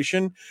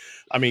creation,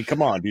 I mean,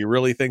 come on. Do you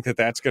really think that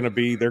that's going to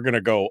be, they're going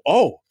to go,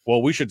 oh,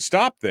 well, we should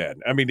stop then?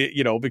 I mean,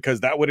 because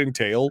that would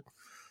entail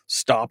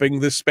stopping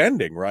the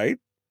spending, right?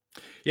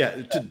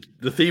 Yeah,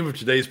 the theme of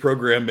today's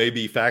program may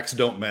be facts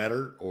don't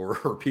matter, or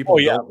Oh people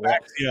yeah, don't want.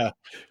 facts. Yeah,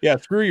 yeah.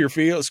 Screw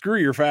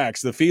your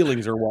facts. The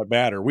feelings are what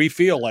matter. We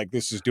feel like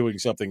this is doing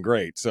something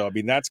great. So I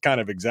mean, that's kind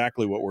of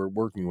exactly what we're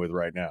working with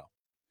right now.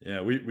 Yeah,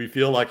 we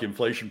feel like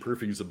inflation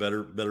proofing is a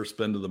better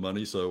spend of the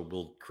money, so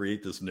we'll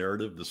create this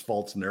narrative, this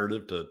false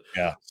narrative to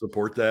Yeah.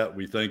 support that.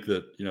 We think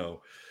that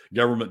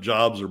government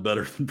jobs are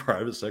better than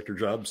private sector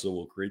jobs, so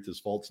we'll create this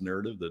false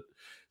narrative that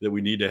we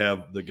need to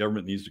have the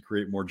government needs to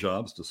create more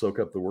jobs to soak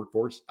up the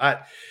workforce.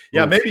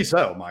 Yeah, Oof. maybe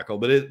so, Michael,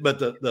 but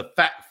the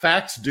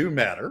facts do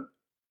matter.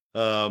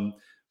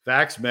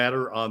 Facts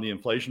matter on the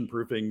inflation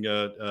proofing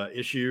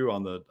issue,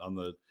 on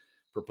the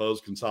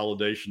proposed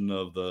consolidation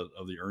of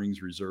the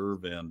earnings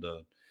reserve and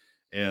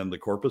the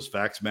corpus.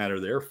 Facts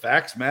matter there.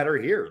 Facts matter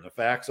here. The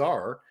facts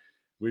are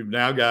we've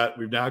now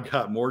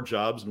got more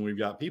jobs than we've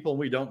got people, and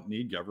we don't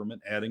need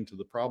government adding to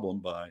the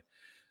problem by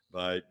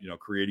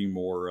creating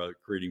more.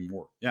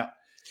 Yeah.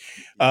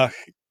 Uh,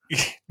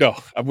 no,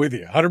 I'm with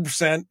you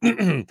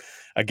 100%.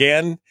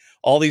 Again,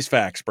 all these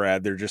facts,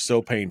 Brad, they're just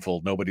so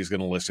painful. Nobody's going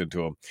to listen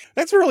to them.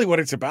 That's really what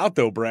it's about,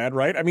 though, Brad,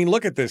 right? I mean,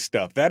 look at this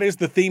stuff. That is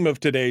the theme of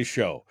today's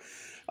show.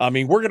 I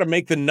mean, we're going to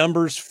make the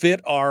numbers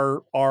fit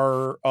our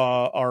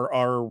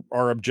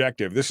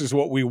objective. This is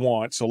what we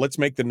want, so let's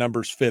make the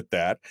numbers fit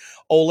that.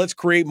 Oh, let's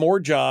create more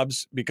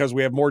jobs because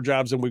we have more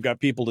jobs and we've got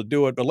people to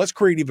do it. But let's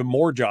create even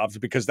more jobs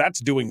because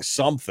that's doing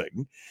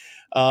something.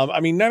 I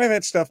mean, none of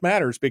that stuff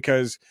matters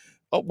because,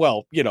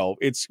 well,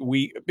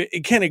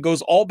 it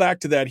goes all back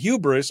to that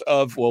hubris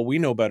of, well, we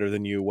know better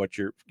than you what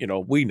you're,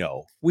 we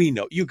know,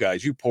 you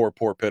guys, you poor,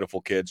 pitiful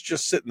kids,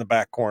 just sit in the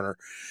back corner.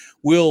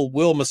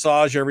 We'll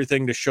massage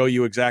everything to show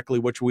you exactly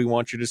what we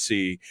want you to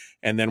see,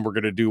 and then we're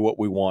going to do what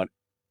we want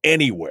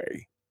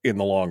anyway in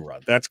the long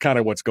run. That's kind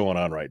of what's going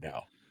on right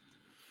now.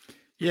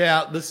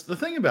 Yeah, the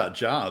thing about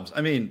jobs, I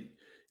mean,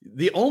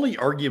 the only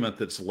argument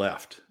that's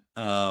left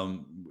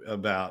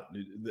about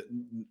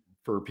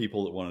for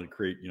people that want to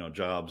create,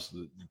 jobs,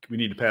 we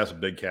need to pass a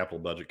big capital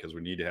budget because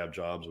we need to have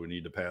jobs. We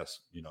need to pass,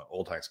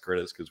 old tax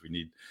credits because we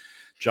need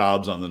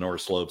jobs on the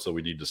North Slope. So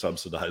we need to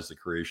subsidize the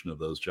creation of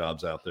those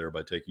jobs out there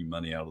by taking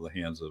money out of the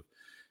hands of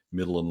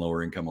middle and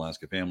lower income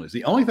Alaska families.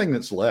 The only thing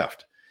that's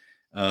left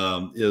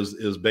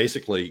is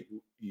basically,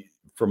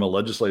 from a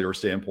legislator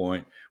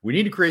standpoint, we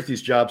need to create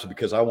these jobs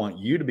because I want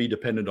you to be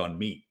dependent on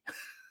me.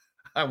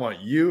 I want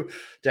you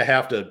to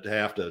have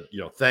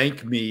to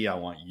thank me. I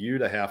want you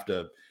to have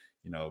to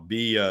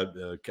be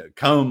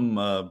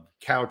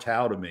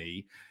kowtow to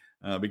me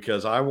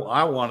because I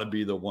want to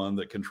be the one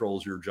that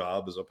controls your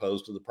job as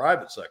opposed to the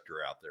private sector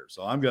out there.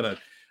 So I'm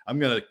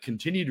gonna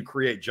continue to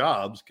create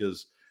jobs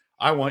because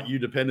I want you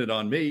dependent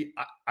on me.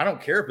 I don't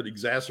care if it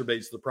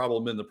exacerbates the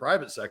problem in the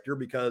private sector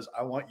because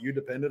I want you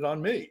dependent on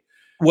me.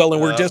 Well,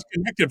 and we're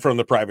disconnected from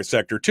the private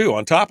sector too,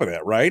 on top of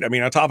that, right? I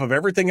mean, on top of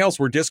everything else,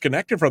 we're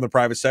disconnected from the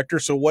private sector.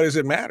 So what does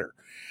it matter?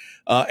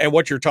 And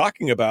what you're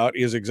talking about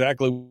is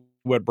exactly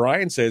what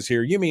Brian says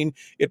here. You mean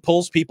it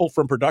pulls people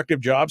from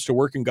productive jobs to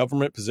work in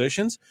government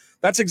positions?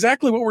 That's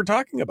exactly what we're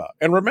talking about.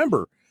 And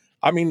remember,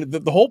 I mean,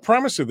 the whole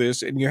premise of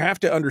this, and you have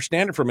to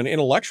understand it from an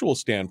intellectual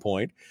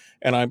standpoint,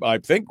 and I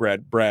think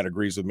Brad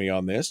agrees with me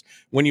on this.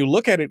 When you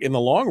look at it in the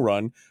long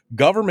run,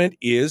 government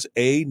is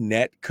a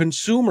net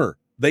consumer.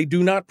 They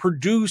do not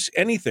produce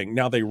anything.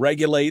 Now they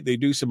regulate, they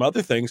do some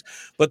other things,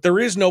 but there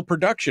is no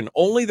production.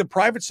 Only the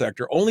private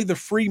sector, only the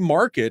free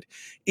market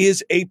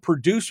is a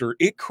producer.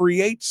 It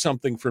creates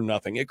something from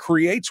nothing. It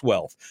creates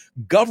wealth.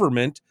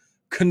 Government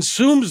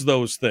consumes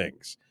those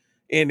things.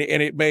 And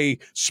it may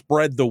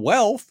spread the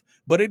wealth,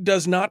 but it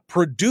does not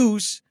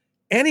produce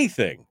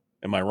anything.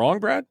 Am I wrong,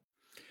 Brad?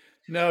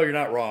 No, you're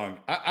not wrong.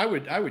 I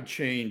would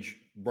change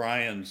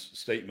Brian's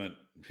statement,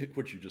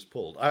 which you just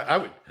pulled. I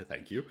would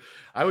thank you.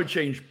 I would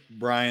change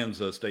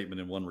Brian's statement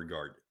in one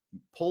regard.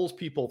 Pulls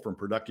people from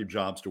productive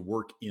jobs to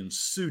work in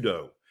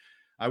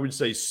I would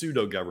say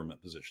pseudo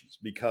government positions,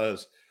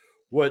 because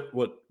what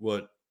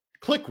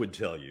Click would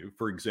tell you,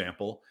 for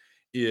example,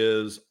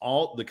 is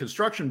all the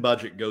construction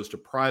budget goes to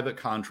private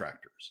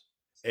contractors,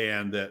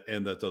 and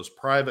that those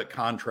private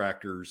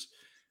contractors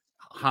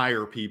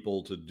hire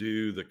people to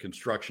do the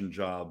construction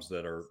jobs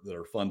that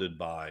are funded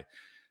by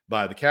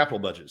the capital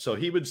budget. So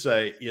he would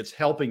say it's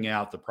helping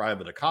out the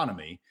private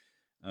economy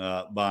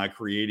by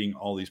creating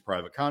all these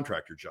private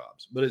contractor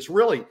jobs. But it's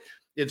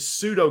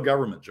pseudo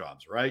government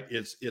jobs, right?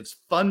 It's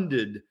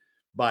funded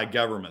by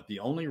government. The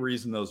only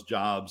reason those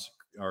jobs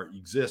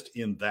exist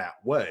in that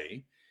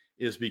way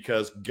is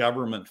because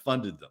government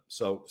funded them.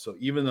 So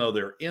even though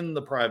they're in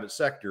the private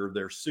sector,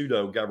 they're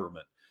pseudo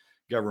government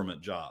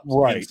jobs.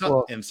 Right.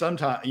 And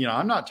sometimes,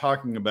 I'm not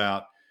talking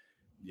about.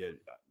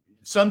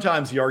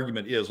 Sometimes the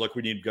argument is, look,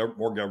 we need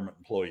more government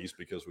employees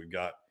because we've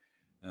got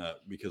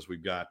we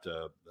got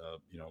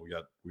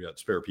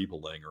spare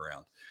people laying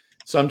around.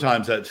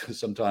 Sometimes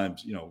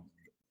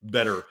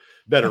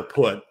better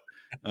put.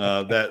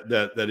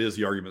 That is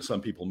the argument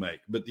some people make.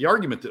 But the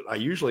argument that I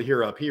usually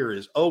hear up here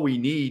is, oh, we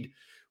need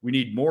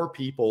more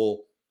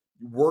people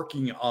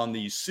working on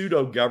these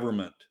pseudo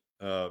government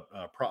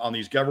on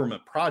these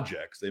government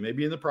projects. They may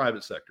be in the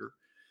private sector,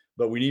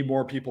 but we need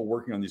more people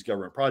working on these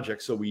government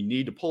projects. So we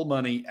need to pull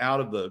money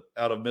out of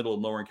middle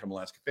and lower income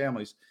Alaska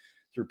families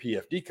through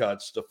PFD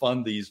cuts to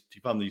fund these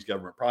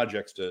government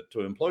projects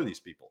to employ these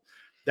people.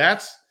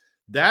 That's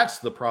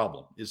the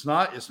problem. It's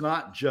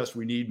not just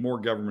we need more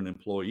government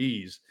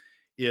employees.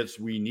 It's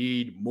we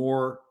need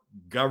more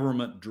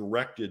government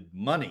directed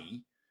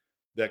money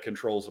that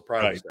controls the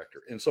private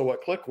sector. And so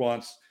what Click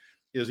wants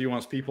is he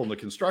wants people in the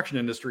construction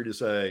industry to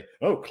say,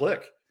 oh,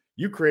 Click,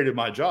 you created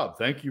my job.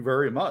 Thank you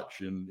very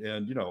much. And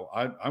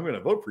I'm going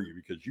to vote for you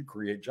because you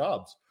create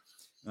jobs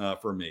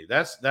for me.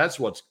 That's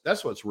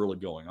what's really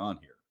going on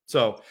here.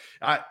 So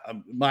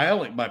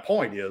my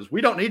point is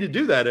we don't need to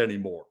do that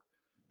anymore.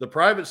 The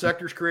private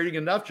sector is creating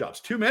enough jobs,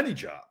 too many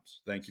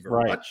jobs. Thank you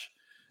very much.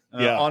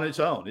 On its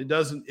own, it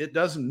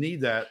doesn't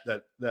need that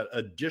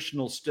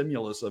additional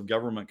stimulus of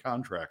government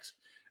contracts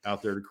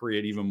out there to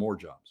create even more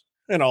jobs.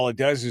 And all it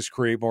does is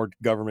create more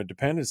government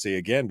dependency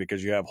again,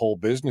 because you have whole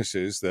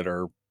businesses that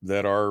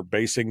are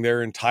basing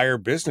their entire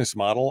business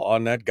model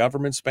on that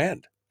government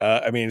spend.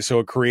 So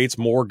it creates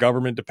more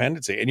government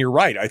dependency. And you're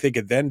right. I think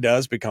it then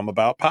does become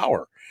about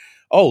power.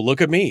 Oh, look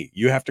at me.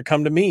 You have to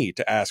come to me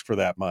to ask for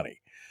that money.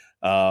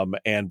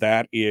 And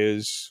that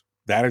is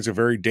a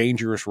very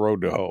dangerous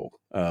road to hoe.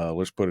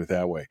 Let's put it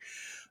that way.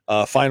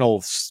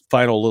 Final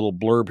little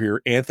blurb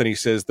here. Anthony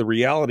says the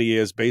reality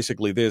is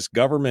basically this: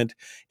 government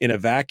in a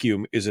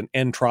vacuum is an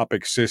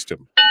entropic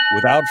system.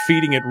 Without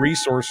feeding it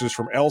resources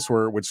from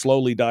elsewhere, it would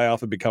slowly die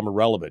off and become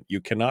irrelevant. You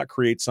cannot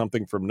create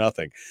something from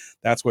nothing.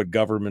 That's what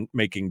government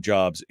making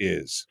jobs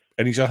is.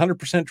 And he's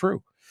 100%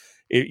 true.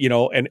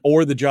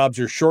 Or the jobs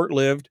are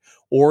short-lived,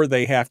 or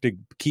they have to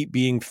keep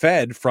being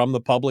fed from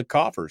the public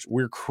coffers.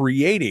 We're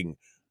creating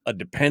a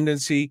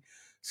dependency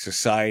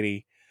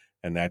society,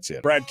 and that's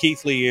it. Brad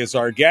Keithley is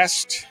our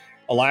guest.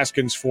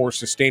 Alaskans for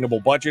Sustainable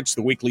Budgets,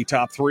 the weekly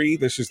top 3.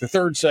 This is the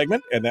third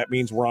segment, and that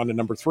means we're on to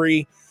number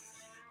 3.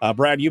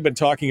 Brad, you've been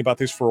talking about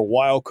this for a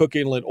while, Cook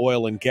Inlet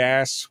oil and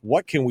gas.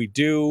 What can we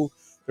do?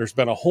 There's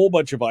been a whole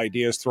bunch of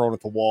ideas thrown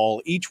at the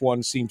wall. Each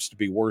one seems to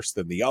be worse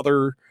than the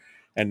other.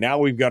 And now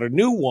we've got a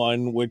new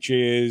one, which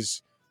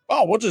is,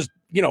 we'll just,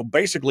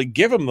 basically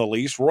give them the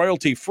lease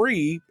royalty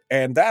free,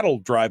 and that'll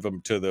drive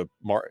them to the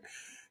market.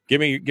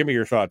 Give me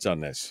your thoughts on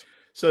this.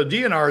 So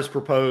DNR has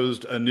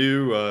proposed a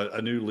new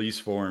lease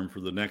form for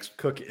the next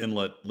Cook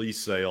Inlet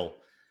lease sale.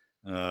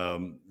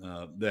 The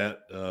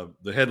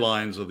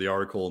headlines of the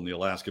article in the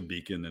Alaska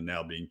Beacon and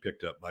now being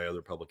picked up by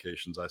other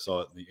publications. I saw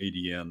it in the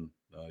ADN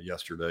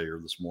yesterday or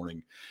this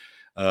morning.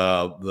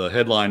 The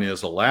headline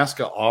is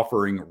Alaska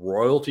offering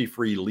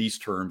royalty-free lease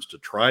terms to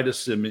try to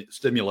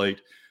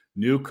stimulate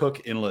new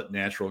Cook Inlet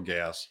natural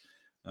gas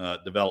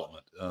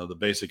development. The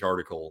basic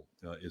article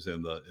is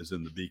in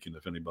the Beacon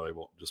if anybody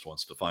just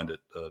wants to find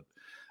it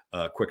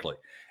quickly.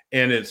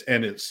 And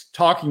it's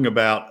talking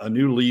about a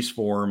new lease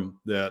form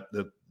that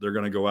they're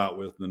going to go out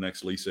with in the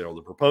next lease sale.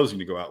 They're proposing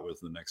to go out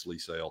with in the next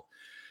lease sale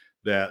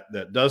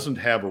that doesn't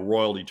have a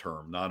royalty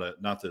term, not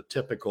the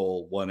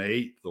typical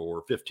 1/8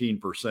 or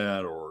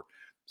 15% or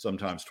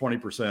sometimes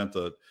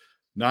 20%.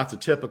 Not the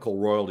typical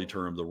royalty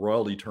term. The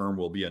royalty term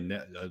will be a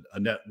net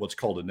what's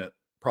called a net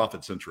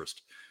profits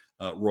interest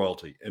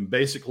royalty, and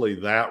basically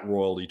that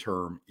royalty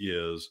term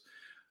is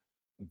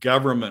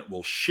government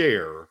will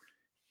share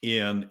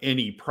in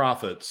any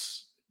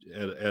profits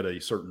at a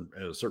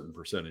certain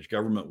percentage.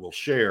 Government will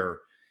share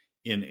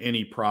in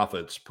any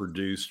profits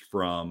produced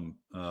from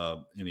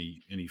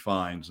any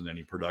fines and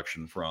any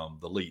production from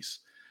the lease.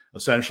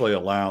 Essentially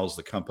allows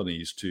the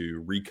companies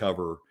to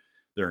recover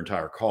their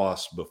entire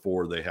costs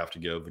before they have to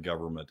give the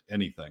government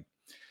anything.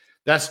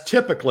 That's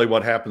typically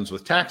what happens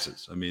with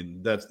taxes. I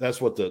mean, that's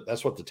what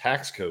the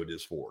tax code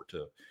is for,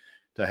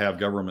 to have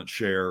government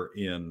share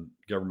in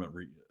government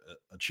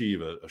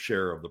achieve a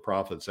share of the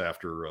profits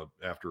after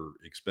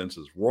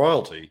expenses.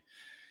 Royalty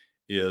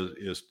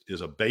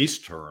is a base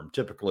term,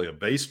 typically a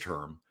base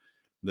term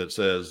that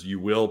says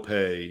you will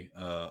pay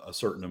a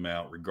certain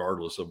amount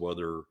regardless of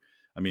whether.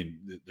 I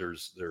mean,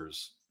 there's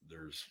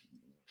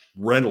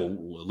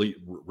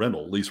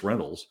lease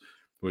rentals,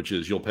 which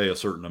is you'll pay a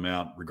certain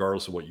amount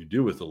regardless of what you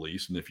do with the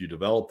lease, and if you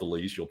develop the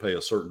lease, you'll pay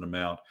a certain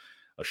amount,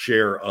 a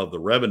share of the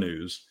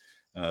revenues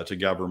to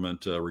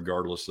government,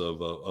 regardless of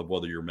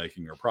whether you're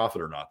making a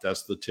profit or not.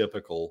 That's the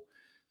typical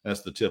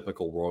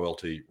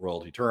royalty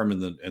term,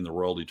 and the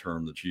royalty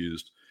term that's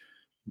used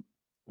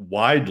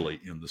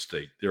widely in the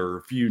state. There are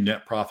a few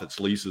net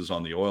profits leases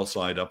on the oil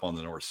side up on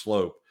the North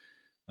Slope,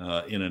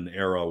 in an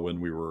era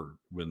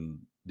when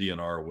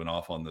DNR went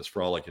off on this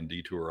frolic and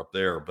detour up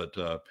there. But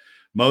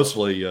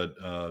mostly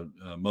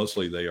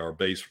they are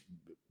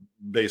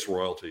base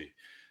royalty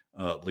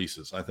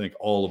leases. I think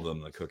all of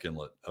them, the Cook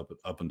Inlet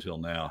up until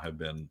now, have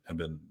been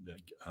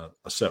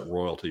a set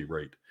royalty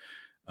rate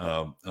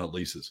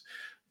leases.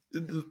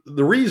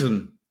 The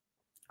reason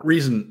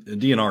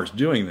DNR is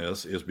doing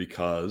this is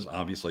because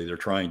obviously they're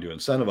trying to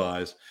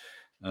incentivize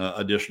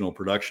additional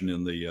production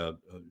in the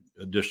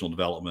additional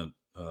development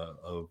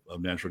of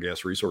natural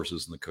gas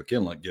resources in the Cook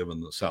Inlet,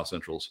 given the South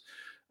Central's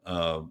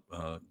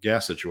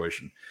gas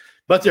situation.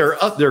 But there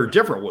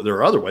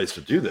are other ways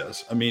to do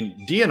this. I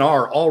mean,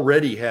 DNR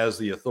already has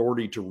the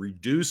authority to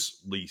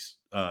reduce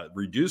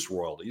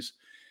royalties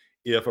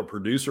if a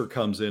producer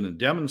comes in and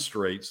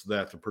demonstrates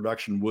that the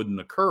production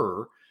wouldn't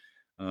occur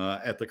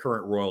at the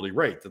current royalty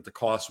rate, that the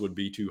cost would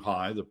be too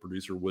high, the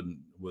producer wouldn't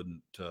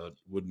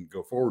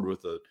go forward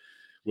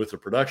with the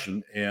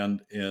production,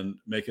 and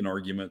make an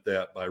argument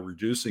that by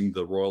reducing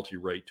the royalty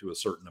rate to a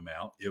certain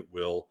amount, it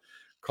will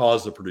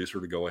cause the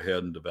producer to go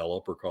ahead and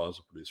develop, or cause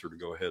the producer to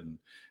go ahead and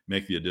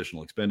make the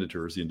additional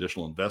expenditures, the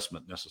additional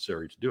investment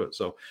necessary to do it.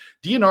 So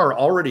DNR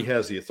already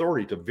has the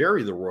authority to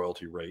vary the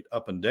royalty rate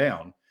up and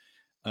down,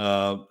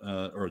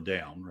 or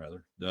down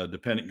rather,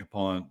 depending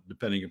upon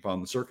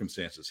the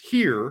circumstances.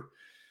 Here,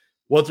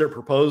 what they're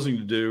proposing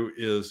to do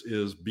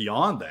is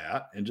beyond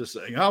that, and just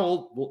saying,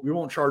 we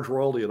won't charge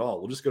royalty at all.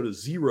 We'll just go to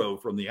zero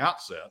from the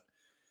outset,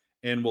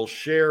 and we'll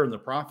share in the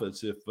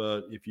profits if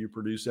you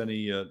produce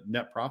any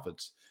net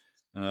profits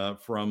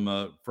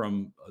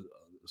from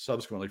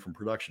subsequently from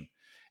production.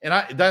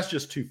 And that's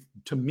just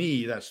to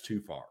me, that's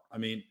too far. I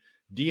mean,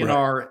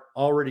 DNR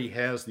already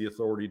has the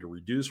authority to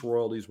reduce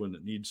royalties when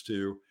it needs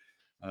to.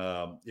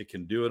 It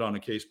can do it on a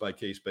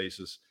case-by-case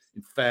basis.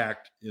 In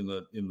fact, in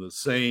the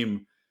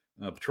same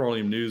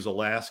Petroleum News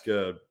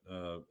Alaska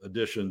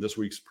edition, this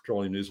week's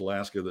Petroleum News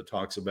Alaska, that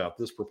talks about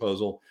this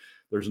proposal,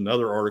 there's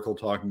another article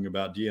talking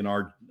about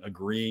DNR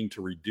agreeing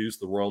to reduce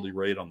the royalty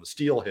rate on the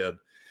steelhead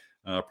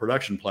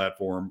production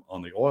platform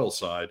on the oil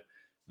side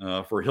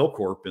for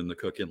Hillcorp in the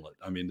Cook Inlet.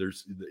 I mean,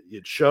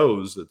 it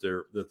shows that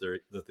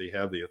they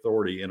have the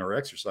authority and are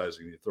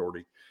exercising the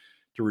authority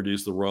to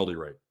reduce the royalty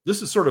rate.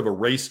 This is sort of a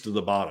race to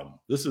the bottom.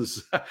 This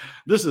is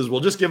we'll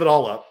just give it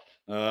all up.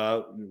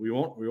 We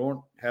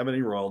won't have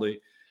any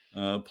royalty.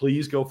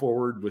 Please go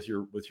forward with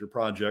your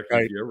project.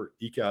 Right. If you ever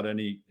eke out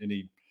any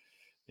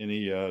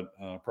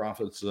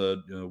profits,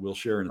 we'll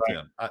share in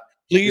it.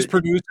 Please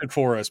produce it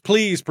for us.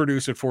 Please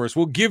produce it for us.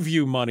 We'll give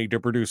you money to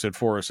produce it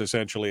for us,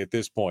 essentially, at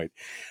this point.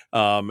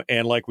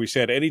 And like we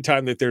said,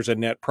 anytime that there's a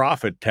net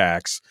profit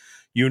tax,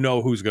 you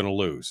know who's going to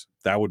lose.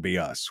 That would be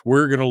us.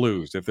 We're going to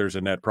lose if there's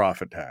a net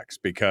profit tax,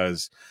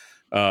 because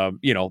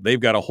they've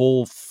got a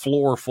whole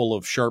floor full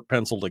of sharp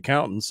penciled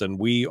accountants, and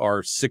we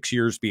are 6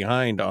 years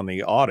behind on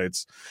the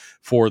audits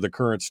for the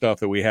current stuff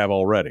that we have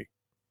already.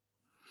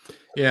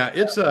 Yeah,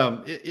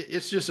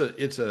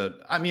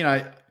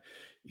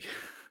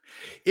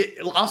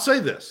 I'll say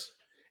this: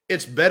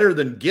 it's better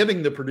than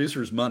giving the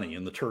producers money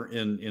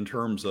in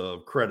terms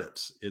of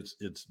credits.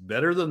 It's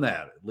better than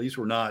that. At least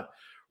we're not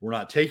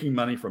taking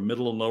money from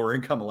middle and lower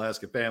income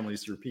Alaska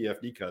families through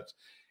PFD cuts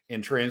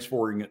and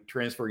transferring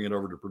it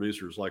over to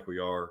producers like we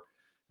are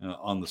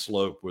on the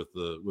slope with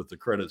the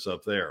credits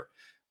up there.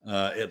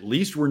 At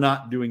least we're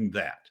not doing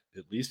that.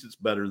 At least it's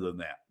better than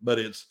that. But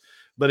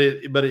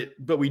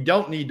we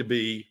don't need to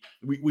be.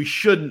 We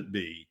shouldn't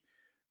be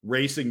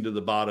racing to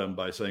the bottom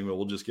by saying, well,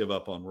 we'll just give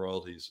up on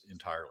royalties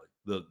entirely.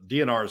 The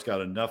DNR has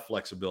got enough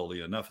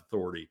flexibility, enough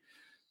authority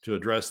to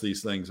address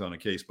these things on a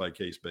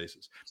case-by-case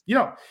basis.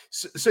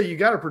 So you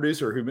got a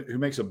producer who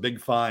makes a big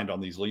find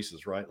on these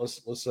leases, right?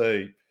 Let's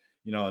say,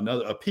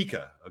 a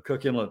Pica, a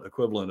Cook Inlet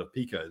equivalent of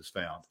Pica is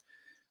found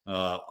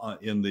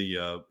in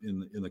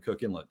the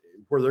Cook Inlet,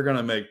 where they're going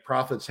to make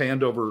profits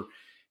hand over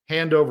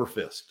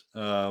fist.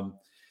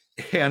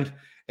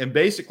 And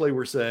basically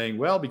we're saying,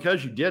 well,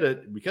 because you did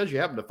it, because you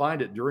happened to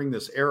find it during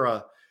this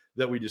era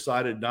that we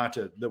decided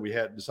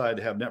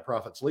to have net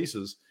profits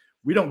leases,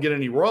 we don't get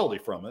any royalty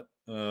from it.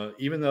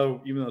 Even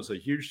though it's a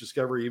huge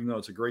discovery, even though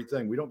it's a great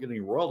thing, we don't get any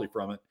royalty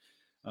from it,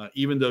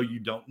 even though you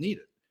don't need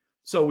it.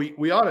 So what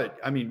we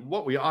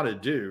ought to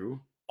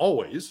do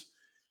always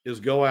is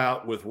go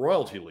out with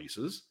royalty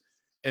leases,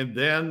 and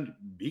then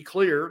be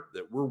clear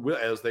that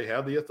as they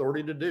have the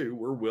authority to do,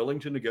 we're willing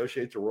to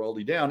negotiate the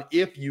royalty down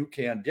if you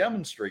can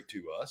demonstrate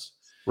to us,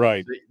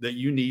 right, that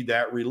you need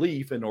that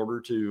relief in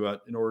order to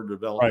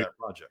develop that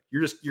project.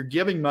 You're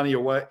giving money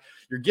away.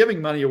 You're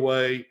giving money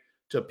away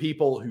to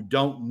people who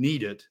don't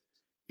need it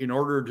in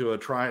order to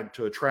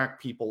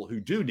attract people who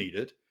do need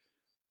it.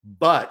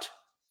 But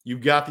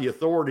you've got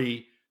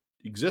the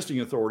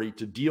existing authority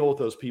to deal with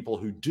those people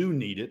who do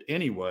need it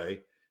anyway,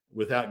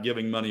 without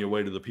giving money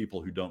away to the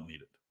people who don't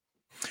need it.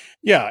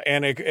 Yeah,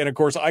 and of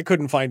course, I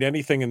couldn't find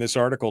anything in this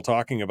article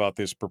talking about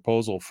this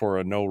proposal for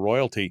a no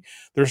royalty.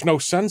 There's no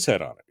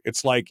sunset on it.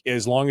 It's like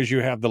as long as you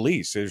have the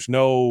lease, there's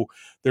no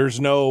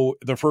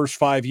the first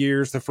 5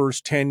 years, the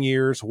first 10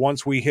 years.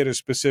 Once we hit a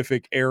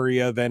specific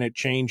area, then it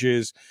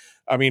changes.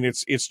 I mean,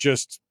 it's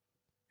just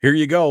here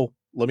you go.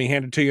 Let me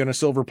hand it to you on a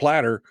silver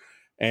platter,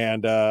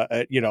 and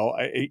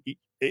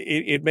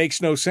it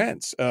makes no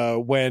sense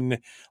when,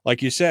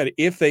 like you said,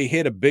 if they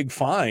hit a big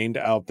find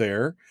out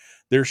there,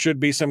 there should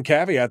be some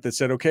caveat that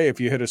said, okay,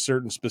 if you hit a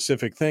certain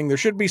specific thing, there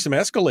should be some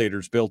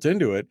escalators built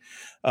into it,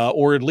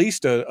 or at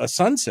least a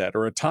sunset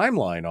or a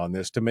timeline on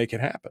this to make it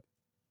happen.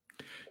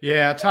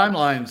 Yeah,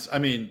 timelines. I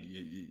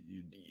mean,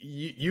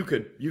 you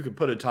could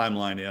put a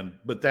timeline in,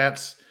 but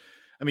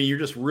I mean, you're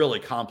just really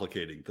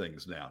complicating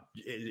things now.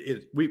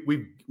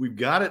 We've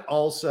got it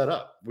all set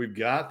up. We've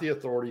got the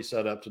authority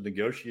set up to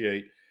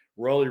negotiate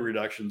royalty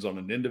reductions on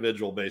an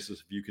individual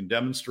basis. If you can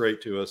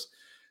demonstrate to us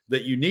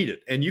that you need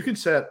it, and you can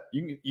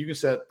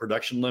set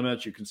production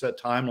limits, you can set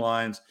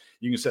timelines,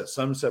 you can set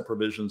sunset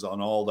provisions on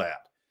all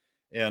that,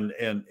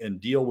 and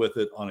deal with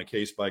it on a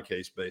case by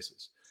case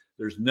basis.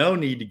 There's no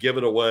need to give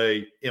it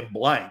away in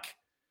blank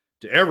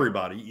to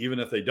everybody, even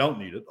if they don't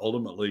need it.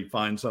 Ultimately,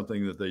 find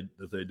something that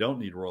they don't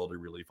need royalty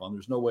relief on.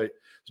 There's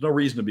no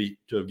reason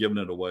to have given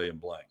it away in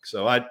blank.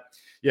 So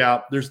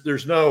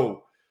there's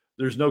no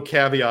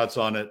caveats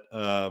on it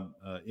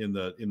in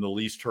the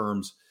lease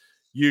terms.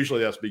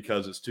 Usually, that's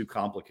because it's too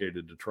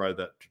complicated to try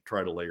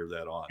to layer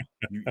that on.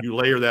 You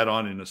layer that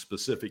on in a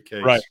specific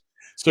case, right?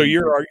 So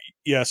your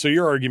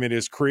argument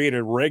is create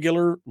a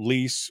regular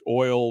lease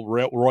oil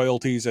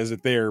royalties as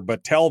it there,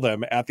 but tell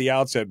them at the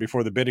outset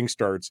before the bidding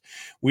starts,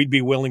 we'd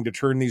be willing to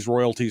turn these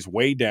royalties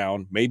way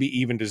down, maybe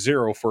even to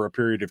zero for a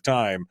period of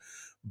time,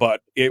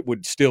 but it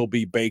would still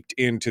be baked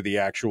into the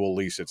actual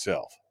lease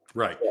itself.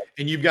 Right.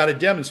 And you've got to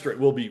demonstrate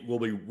we'll be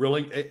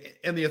willing,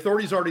 and the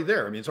authority's already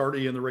there. I mean, it's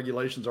already in the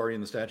regulations, already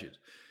in the statutes.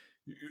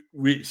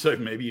 So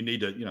maybe you need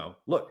to,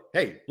 look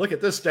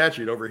at this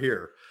statute over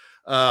here.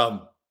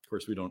 Of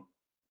course,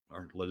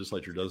 our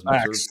legislature doesn't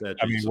observe statutes,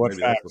 I mean, so maybe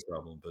that's the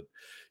problem. But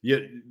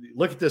you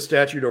look at this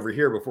statute over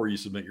here before you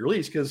submit your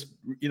lease, because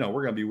we're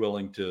going to be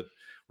willing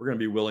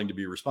to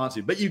be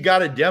responsive. But you got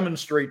to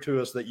demonstrate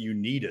to us that you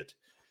need it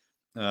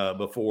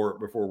before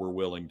we're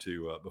willing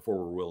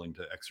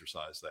to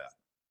exercise that.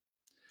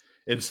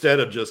 Instead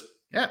of just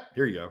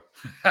here you go,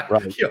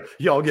 right.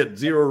 y'all get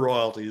zero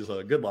royalties.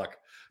 Good luck.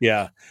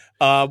 Yeah.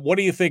 What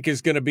do you think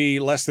is going to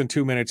be less than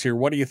 2 minutes here?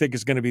 What do you think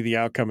is going to be the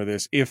outcome of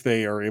this if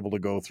they are able to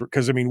go through?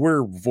 Because I mean,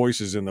 we're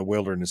voices in the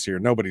wilderness here.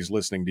 Nobody's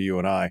listening to you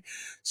and I.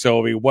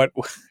 So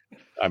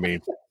I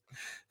mean,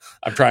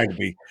 I'm trying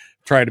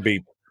to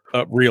be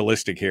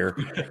realistic here.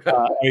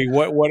 I mean,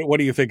 what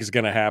do you think is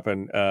going to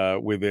happen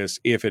with this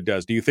if it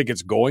does? Do you think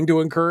it's going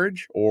to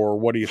encourage, or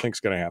what do you think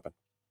is going to happen?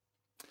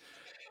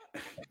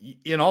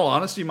 In all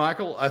honesty,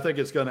 Michael, I think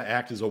it's going to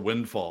act as a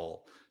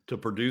windfall to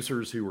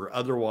producers who were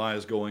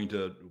otherwise going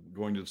to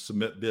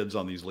submit bids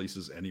on these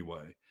leases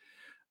anyway.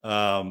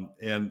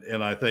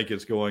 And I think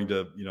it's going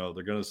to,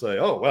 they're going to say,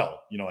 oh,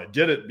 well, I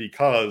did it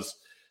because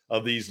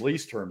of these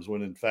lease terms,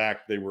 when in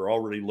fact they were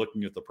already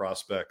looking at the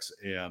prospects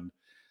and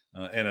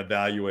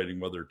evaluating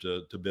whether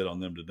to bid on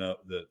them, to know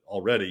that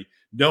already,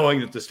 knowing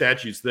that the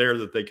statute's there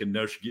that they can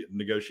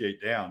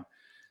negotiate down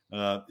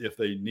if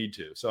they need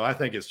to. So I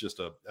think it's just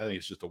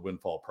a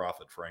windfall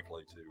profit,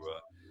 frankly,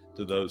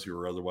 to those who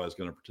are otherwise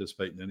going to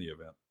participate in any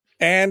event.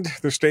 And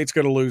the state's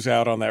going to lose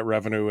out on that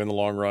revenue in the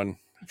long run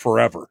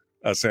forever,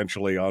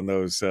 essentially, on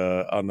those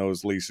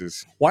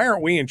leases. Why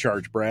aren't we in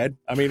charge, Brad?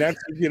 I mean, that's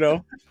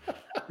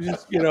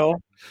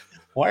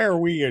why are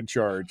we in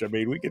charge? I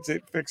mean, we could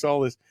fix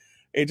all this.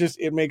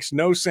 It makes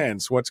no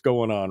sense what's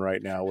going on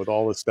right now with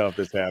all the stuff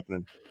that's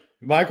happening.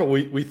 Michael,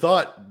 we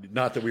thought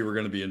not that we were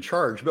going to be in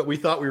charge, but we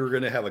thought we were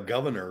going to have a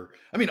governor.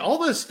 I mean, all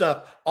this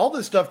stuff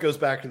goes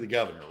back to the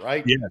governor,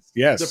 right?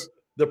 Yes.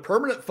 The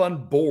permanent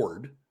fund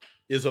board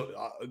is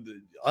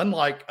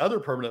unlike other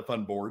permanent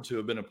fund boards who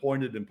have been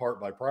appointed in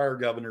part by prior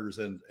governors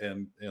and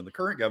the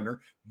current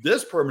governor.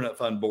 This permanent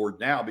fund board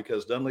now,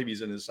 because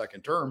Dunleavy's in his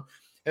second term,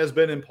 has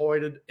been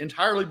appointed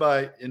entirely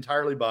by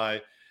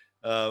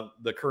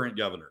the current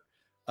governor.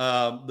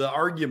 The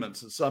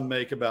arguments that some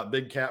make about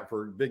big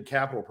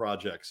capital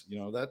projects,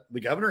 that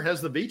the governor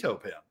has the veto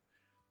pen.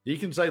 He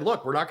can say,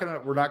 "Look, we're not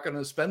going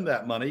to spend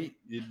that money.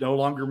 It no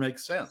longer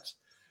makes sense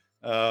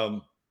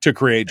to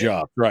create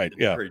jobs." Right?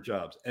 Yeah, create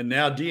jobs. And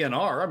now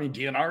DNR. I mean,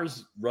 DNR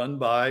is run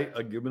by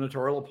a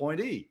gubernatorial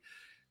appointee.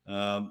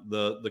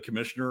 The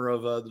commissioner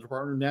of the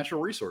Department of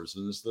Natural Resources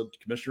is the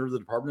commissioner of the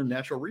Department of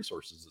Natural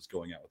Resources that's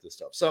going out with this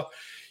stuff. So,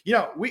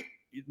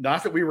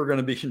 not that we were going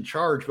to be in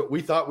charge, but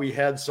we thought we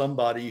had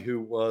somebody who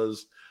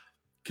was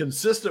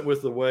consistent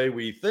with the way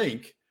we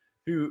think,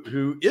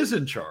 who is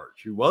in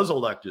charge, who was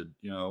elected,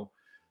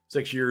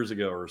 6 years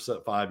ago or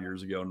 5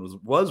 years ago, and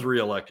was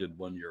reelected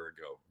 1 year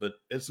ago. But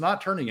it's not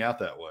turning out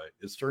that way.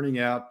 It's turning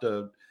out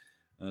to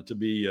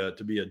be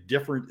a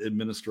different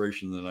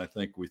administration than I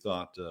think we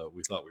thought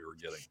we were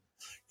getting.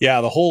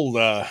 Yeah, the whole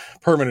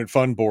permanent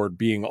fund board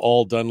being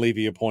all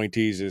Dunleavy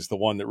appointees is the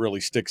one that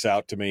really sticks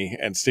out to me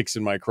and sticks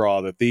in my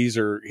craw, that these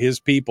are his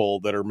people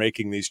that are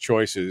making these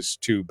choices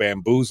to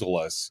bamboozle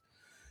us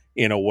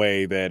in a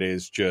way that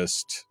is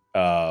just,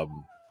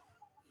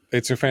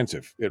 it's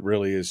offensive. It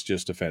really is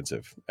just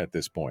offensive at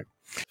this point.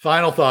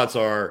 Final thoughts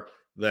are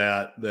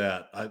that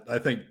I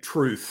think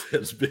truth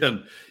has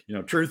been,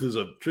 truth is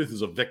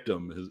a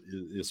victim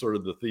is sort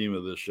of the theme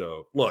of this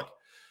show. Look,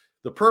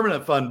 the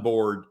permanent fund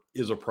board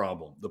is a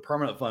problem. The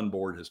permanent fund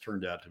board has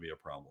turned out to be a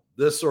problem.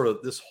 This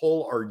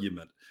whole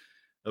argument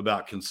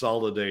about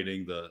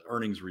consolidating the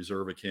earnings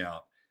reserve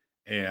account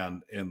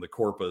and the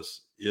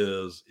corpus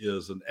is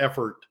an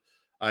effort,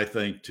 I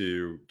think,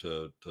 to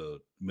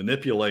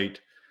manipulate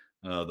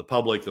the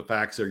public. The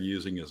facts they're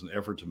using is an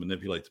effort to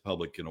manipulate the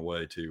public in a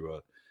way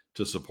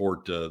to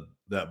support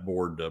that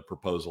board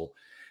proposal.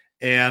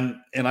 And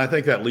I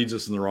think that leads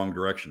us in the wrong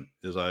direction.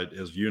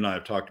 As you and I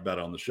have talked about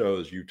on the show,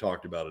 as you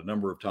talked about a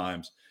number of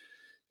times,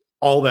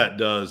 all that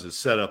does is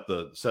set up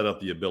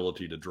the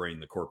ability to drain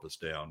the corpus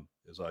down,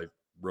 as I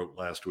wrote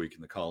last week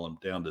in the column,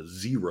 down to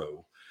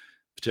zero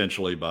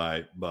potentially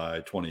by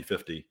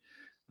 2050.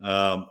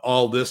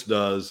 All this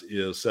does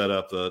is set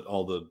up the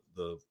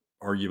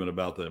argument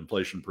about the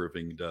inflation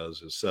proofing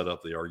does is set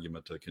up the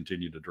argument to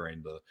continue to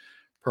drain the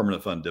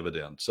permanent fund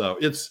dividend. So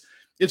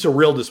it's a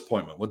real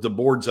disappointment. What the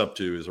board's up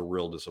to is a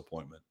real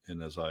disappointment.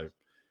 And as I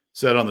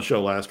said on the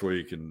show last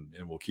week, and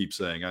we'll keep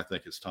saying, I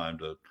think it's time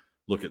to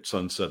look at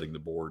sunsetting the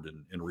board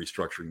and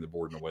restructuring the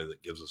board in a way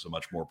that gives us a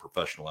much more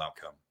professional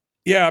outcome.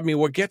 Yeah, I mean,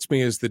 what gets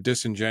me is the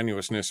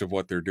disingenuousness of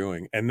what they're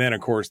doing. And then,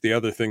 of course, the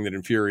other thing that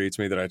infuriates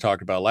me that I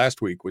talked about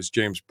last week was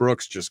James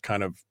Brooks just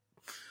kind of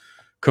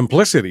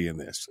complicity in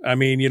this. I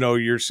mean,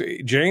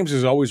 James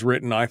has always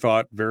written, I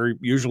thought,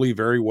 usually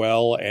very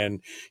well, and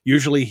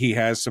usually he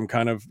has some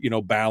kind of,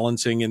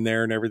 balancing in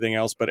there and everything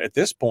else. But at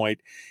this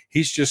point,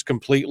 he's just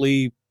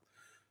completely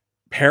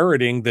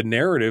parroting the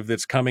narrative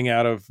that's coming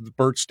out of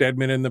Bert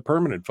Stedman and the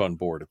Permanent Fund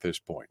Board at this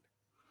point.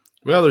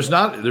 Well, there's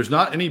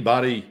not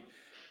anybody.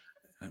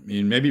 I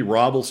mean, maybe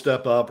Rob will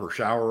step up, or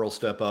Schauer will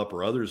step up,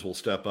 or others will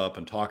step up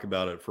and talk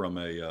about it from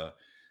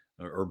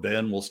or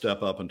Ben will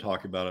step up and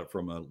talk about it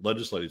from a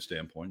legislative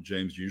standpoint.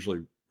 James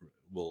usually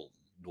will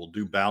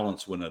do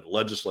balance when a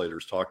legislator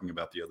is talking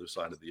about the other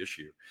side of the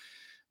issue.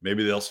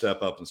 Maybe they'll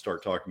step up and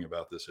start talking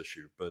about this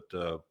issue. But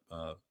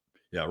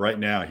yeah, right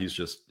now he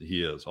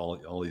is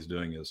all he's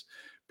doing is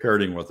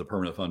parroting what the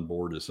Permanent Fund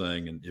Board is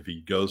saying. And if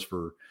he goes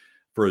for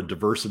a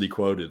diversity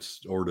quote,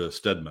 it's over to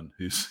Stedman,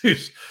 who's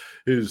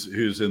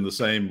in the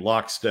same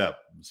lockstep.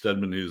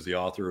 Stedman, who's the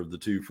author of the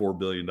two $4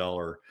 billion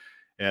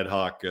ad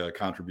hoc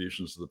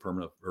contributions to the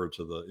permanent or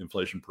to the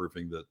inflation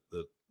proofing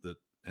that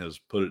has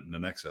put it in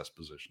an excess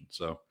position.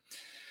 So,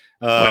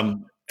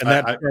 and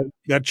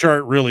that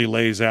chart really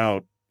lays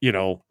out,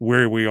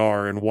 where we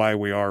are and why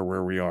we are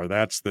where we are.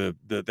 That's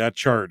that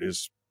chart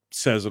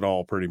says it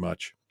all pretty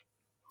much.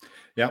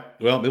 Yeah.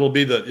 Well, it'll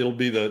be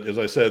the, as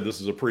I said,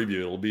 this is a preview.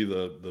 It'll be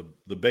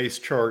the base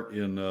chart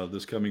in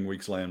this coming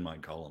week's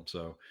landmine column.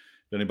 So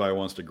if anybody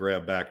wants to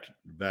grab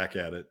back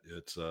at it,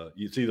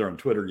 it's either on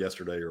Twitter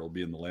yesterday or it'll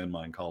be in the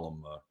landmine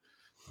column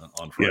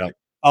on Friday. Yeah.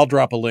 I'll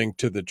drop a link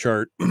to the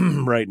chart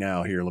right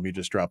now here. Let me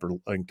just drop a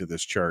link to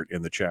this chart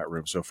in the chat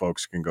room so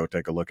folks can go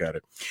take a look at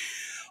it.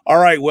 All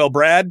right. Well,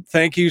 Brad,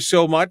 thank you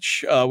so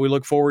much. We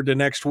look forward to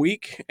next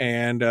week,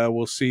 and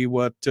we'll see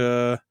what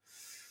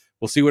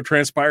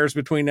transpires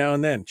between now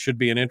and then. Should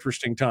be an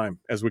interesting time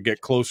as we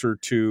get closer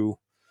to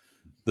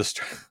the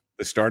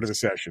start of the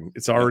session.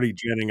 It's already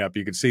ginning up.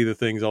 You can see the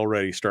things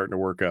already starting to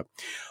work up.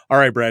 All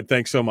right, Brad,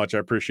 thanks so much. I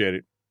appreciate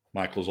it.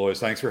 Michael, as always,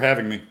 thanks for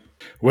having me.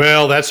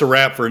 Well, that's a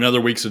wrap for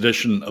another week's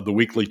edition of the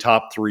weekly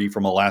top 3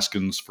 from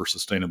Alaskans for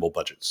Sustainable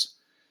Budgets.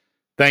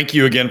 Thank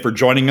you again for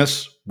joining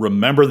us.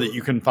 Remember that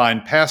you can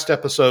find past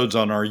episodes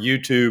on our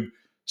YouTube,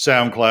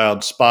 SoundCloud,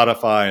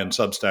 Spotify, and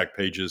Substack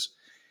pages,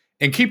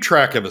 and keep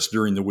track of us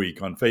during the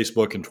week on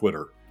Facebook and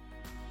Twitter.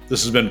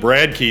 This has been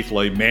Brad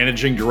Keithley,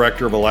 Managing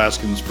Director of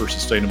Alaskans for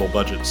Sustainable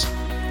Budgets.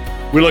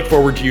 We look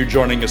forward to you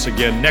joining us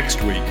again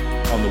next week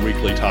on the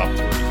weekly top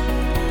 3.